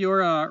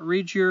to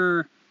read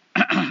your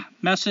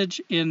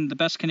message in the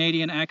best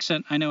Canadian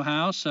accent I know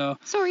how, so...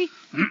 Sorry.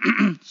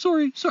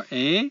 Sorry.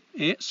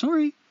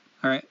 Sorry.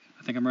 All right,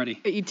 I think I'm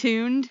ready. Are you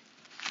tuned?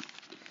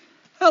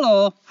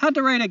 Hello, had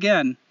to write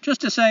again,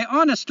 just to say,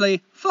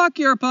 honestly, fuck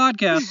your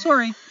podcast,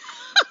 sorry.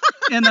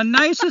 In the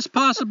nicest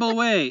possible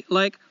way,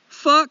 like...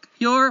 Fuck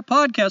your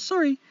podcast,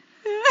 sorry.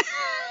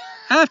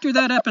 After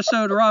that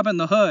episode, Robin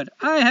the Hood,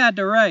 I had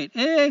to write,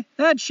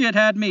 that shit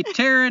had me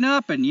tearing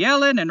up and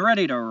yelling and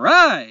ready to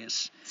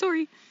rise.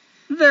 Sorry.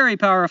 Very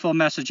powerful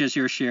messages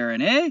you're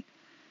sharing,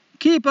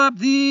 Keep up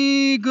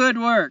the good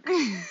work.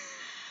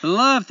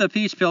 Love the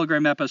Peace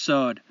Pilgrim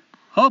episode.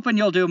 Hoping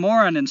you'll do more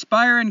on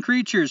inspiring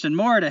creatures and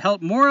more to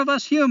help more of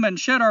us humans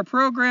shed our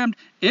programmed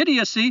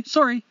idiocy.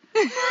 Sorry.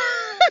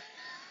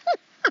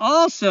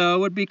 Also,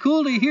 would be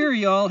cool to hear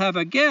y'all have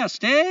a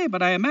guest, eh?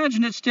 But I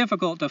imagine it's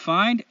difficult to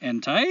find.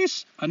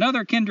 Entice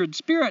another kindred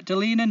spirit to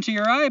lean into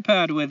your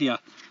iPad with you.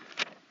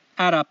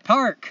 At a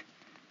park.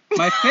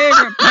 My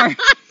favorite part.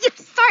 You're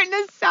starting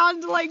to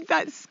sound like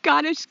that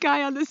Scottish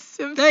guy on The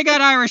Simpsons. They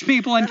got Irish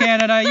people in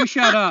Canada. You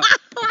shut up.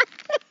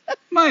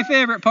 My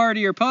favorite part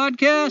of your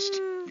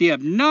podcast, the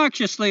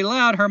obnoxiously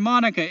loud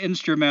harmonica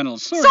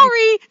instrumentals.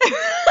 Sorry.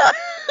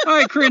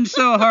 I cringe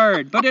so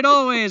hard, but it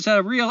always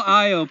a real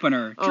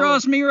eye-opener.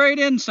 Draws me right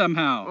in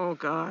somehow. Oh,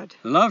 God.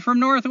 Love from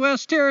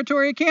Northwest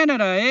Territory,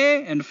 Canada,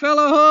 eh? And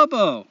fellow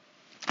hobo.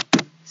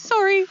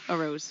 Sorry, a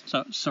rose.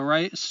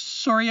 Sorry,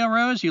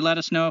 Rose, you let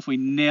us know if we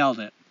nailed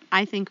it.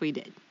 I think we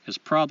did. It's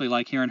probably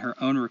like hearing her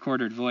own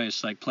recorded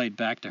voice, like, played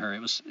back to her.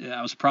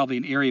 That was probably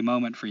an eerie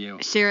moment for you.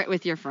 Share it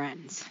with your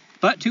friends.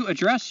 But to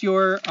address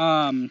your,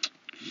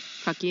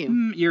 Fuck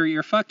you.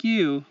 Your fuck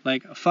you,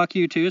 like, fuck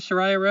you too,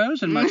 Soraya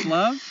Rose, and much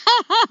love.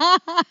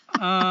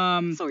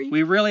 Sorry.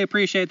 We really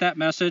appreciate that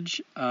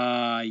message.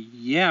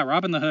 Yeah,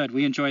 Robin the Hood,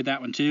 we enjoyed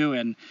that one too,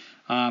 and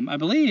I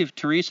believe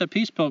Teresa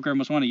Peace Pilgrim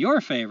was one of your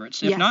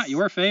favorites, if not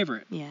your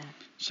favorite. Yeah.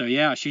 So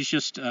yeah, she's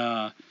just,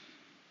 not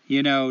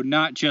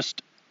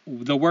just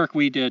the work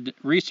we did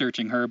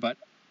researching her, but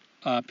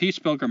Peace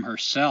Pilgrim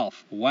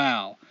herself.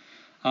 Wow.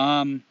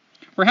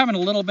 We're having a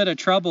little bit of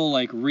trouble,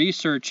 like,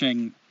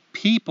 researching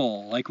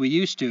people like we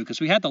used to,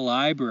 because we had the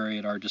library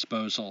at our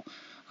disposal.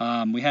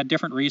 We had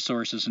different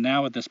resources, and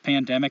now with this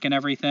pandemic and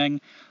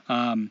everything...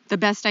 the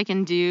best I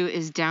can do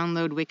is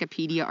download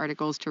Wikipedia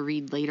articles to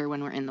read later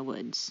when we're in the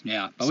woods.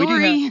 Yeah, but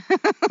Sorry.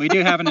 we do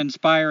have an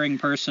inspiring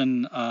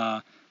person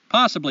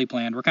possibly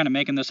planned. We're kind of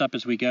making this up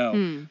as we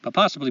go, but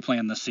possibly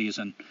planned this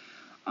season.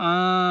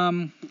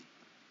 And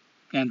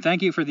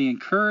thank you for the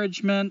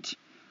encouragement.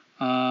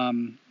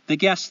 The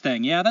guest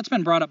thing, yeah, that's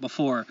been brought up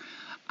before.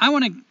 I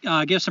want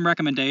to give some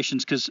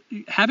recommendations, because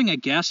having a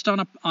guest on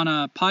a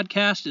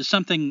podcast is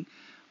something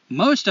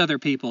most other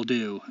people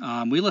do.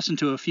 We listen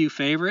to a few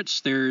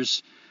favorites.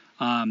 There's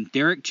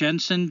Derek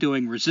Jensen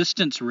doing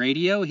Resistance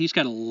Radio. He's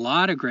got a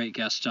lot of great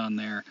guests on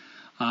there.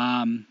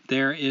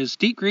 There is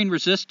Deep Green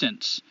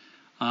Resistance,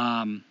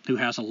 who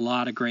has a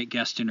lot of great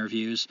guest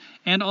interviews.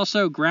 And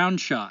also Ground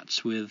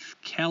Shots with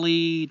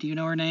Kelly, do you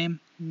know her name?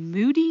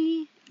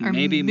 Moody? Or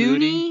maybe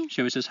Moody.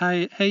 She always says,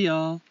 hi, hey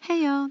y'all.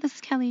 Hey y'all, this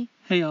is Kelly.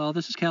 Hey y'all,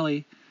 this is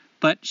Kelly.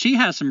 But she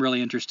has some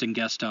really interesting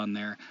guests on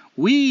there.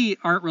 We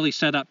aren't really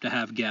set up to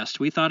have guests.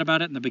 We thought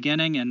about it in the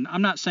beginning, and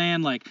I'm not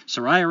saying, like,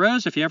 Soraya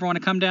Rose, if you ever want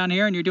to come down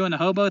here and you're doing the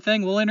hobo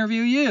thing, we'll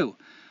interview you.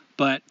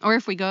 But or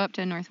if we go up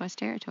to Northwest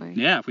Territory.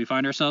 Yeah, if we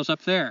find ourselves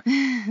up there.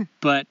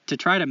 But to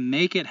try to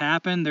make it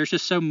happen, there's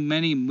just so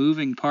many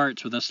moving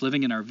parts with us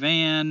living in our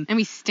van. And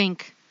we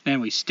stink. And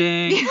we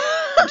stink.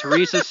 And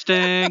Teresa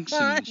stinks.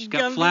 And she's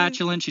got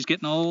flatulence. She's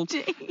getting old.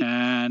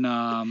 And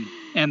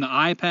the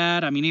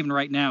iPad. I mean, even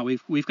right now,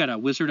 we've got a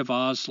Wizard of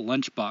Oz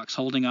lunchbox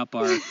holding up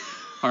our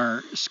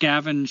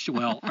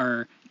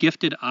our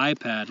gifted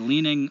iPad,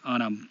 leaning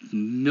on a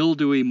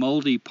mildewy,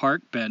 moldy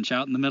park bench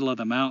out in the middle of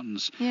the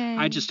mountains. Yay.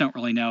 I just don't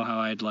really know how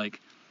I'd,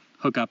 like,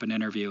 hook up an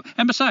interview.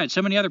 And besides,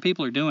 so many other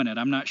people are doing it.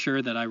 I'm not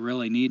sure that I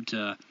really need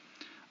to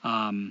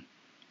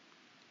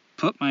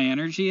put my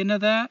energy into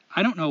that.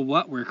 I don't know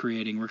what we're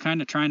creating. We're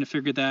kind of trying to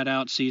figure that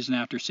out season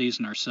after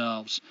season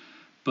ourselves.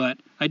 But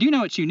I do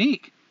know it's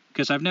unique,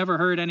 because I've never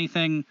heard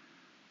anything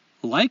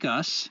like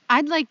us.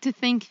 I'd like to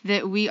think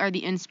that we are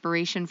the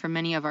inspiration for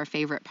many of our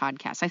favorite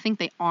podcasts. I think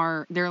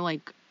they're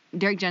like,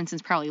 Derek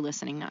Jensen's probably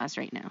listening to us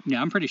right now.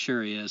 Yeah, I'm pretty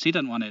sure he is. He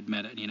doesn't want to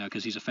admit it,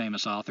 because he's a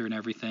famous author and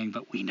everything,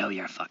 but we know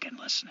you're fucking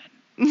listening.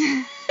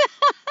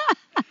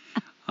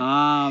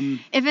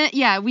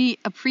 We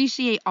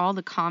appreciate all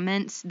the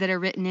comments that are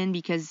written in,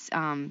 because,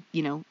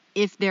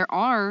 if there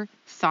are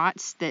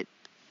thoughts that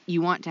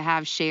you want to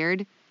have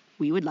shared,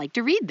 we would like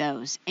to read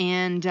those.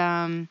 And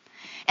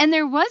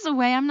there was a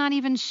way, I'm not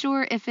even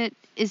sure if it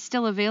is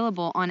still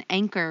available on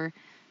Anchor,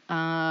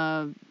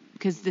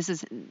 because this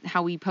is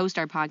how we post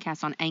our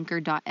podcast on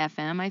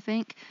anchor.fm, I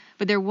think.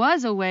 But there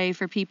was a way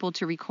for people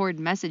to record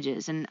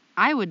messages, and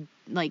I would,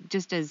 like,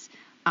 just as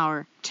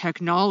our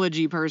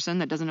technology person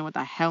that doesn't know what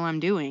the hell I'm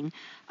doing,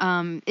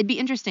 it'd be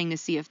interesting to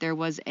see if there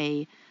was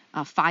a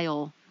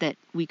file that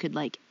we could,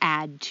 like,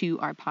 add to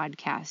our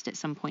podcast at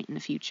some point in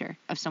the future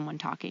of someone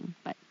talking,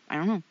 but I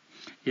don't know.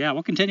 Yeah,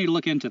 we'll continue to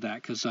look into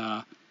that, because,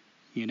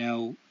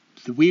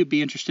 we would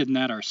be interested in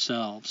that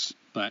ourselves.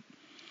 But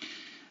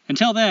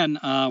until then,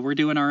 we're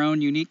doing our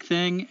own unique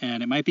thing,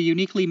 and it might be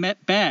uniquely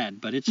bad,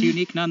 but it's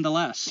unique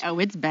nonetheless. Oh,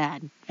 it's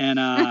bad. And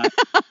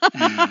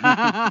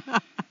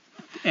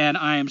and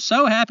I am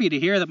so happy to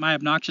hear that my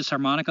obnoxious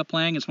harmonica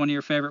playing is one of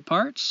your favorite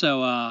parts.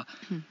 So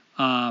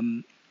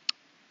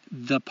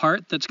the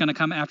part that's going to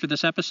come after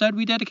this episode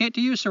we dedicate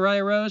to you,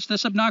 Soraya Rose.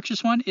 This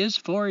obnoxious one is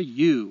for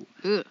you.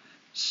 Ugh.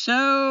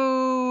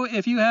 So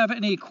if you have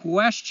any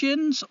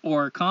questions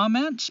or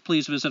comments,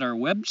 please visit our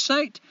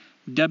website,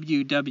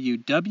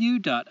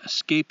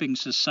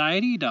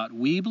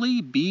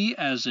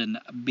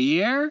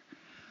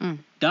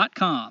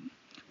 www.escapingsociety.weebly.com.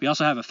 We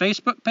also have a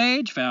Facebook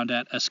page found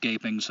at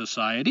Escaping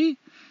Society.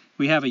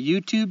 We have a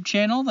YouTube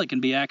channel that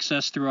can be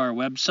accessed through our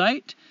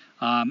website.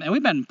 And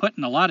we've been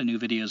putting a lot of new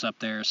videos up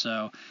there,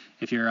 so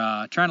if you're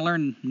trying to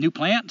learn new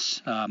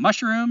plants,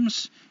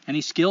 mushrooms,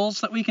 any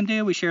skills that we can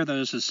do, we share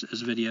those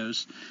as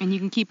videos. And you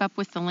can keep up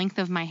with the length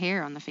of my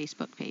hair on the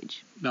Facebook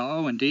page.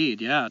 Oh,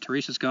 indeed, yeah.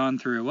 Teresa's gone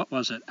through, what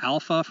was it,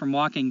 Alpha from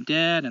Walking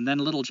Dead, and then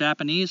Little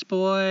Japanese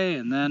Boy,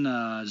 and then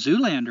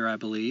Zoolander, I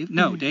believe.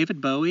 No,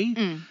 David Bowie,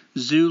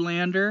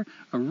 Zoolander,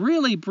 a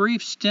really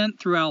brief stint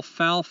through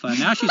Alfalfa.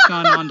 Now she's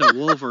gone on to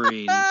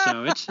Wolverine,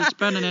 so it's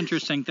been an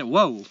interesting thing.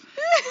 Whoa,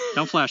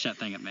 don't flash that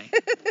thing at me.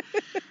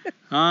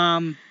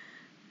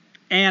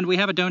 And we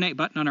have a donate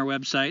button on our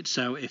website,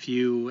 so if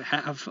you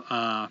have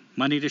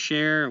money to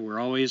share, we're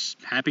always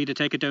happy to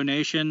take a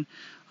donation.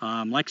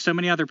 Like so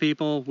many other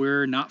people,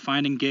 we're not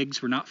finding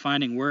gigs, we're not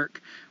finding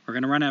work. We're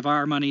going to run out of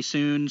our money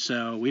soon,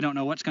 so we don't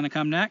know what's going to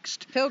come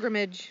next.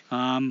 Pilgrimage.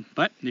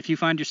 But if you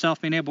find yourself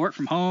being able to work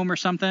from home or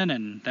something,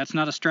 and that's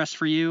not a stress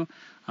for you,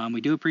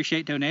 we do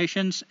appreciate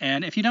donations.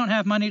 And if you don't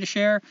have money to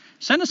share,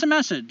 send us a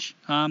message.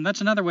 That's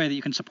another way that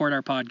you can support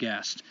our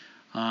podcast.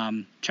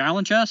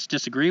 Challenge us,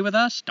 disagree with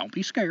us, don't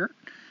be scared.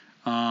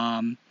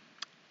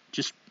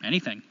 Just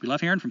anything. We love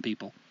hearing from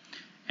people.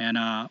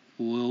 And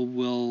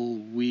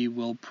we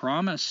will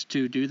promise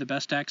to do the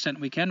best accent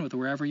we can with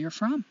wherever you're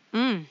from.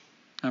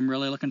 I'm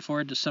really looking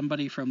forward to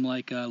somebody from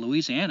like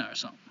Louisiana or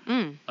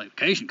something. Like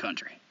vacation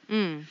country.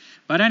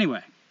 But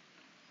anyway,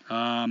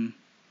 yeah,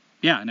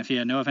 and if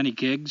you know of any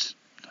gigs,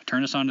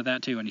 turn us on to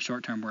that too, any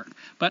short-term work.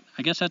 But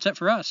I guess that's it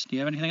for us. Do you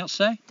have anything else to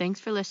say? Thanks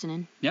for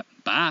listening. Yep,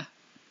 bye.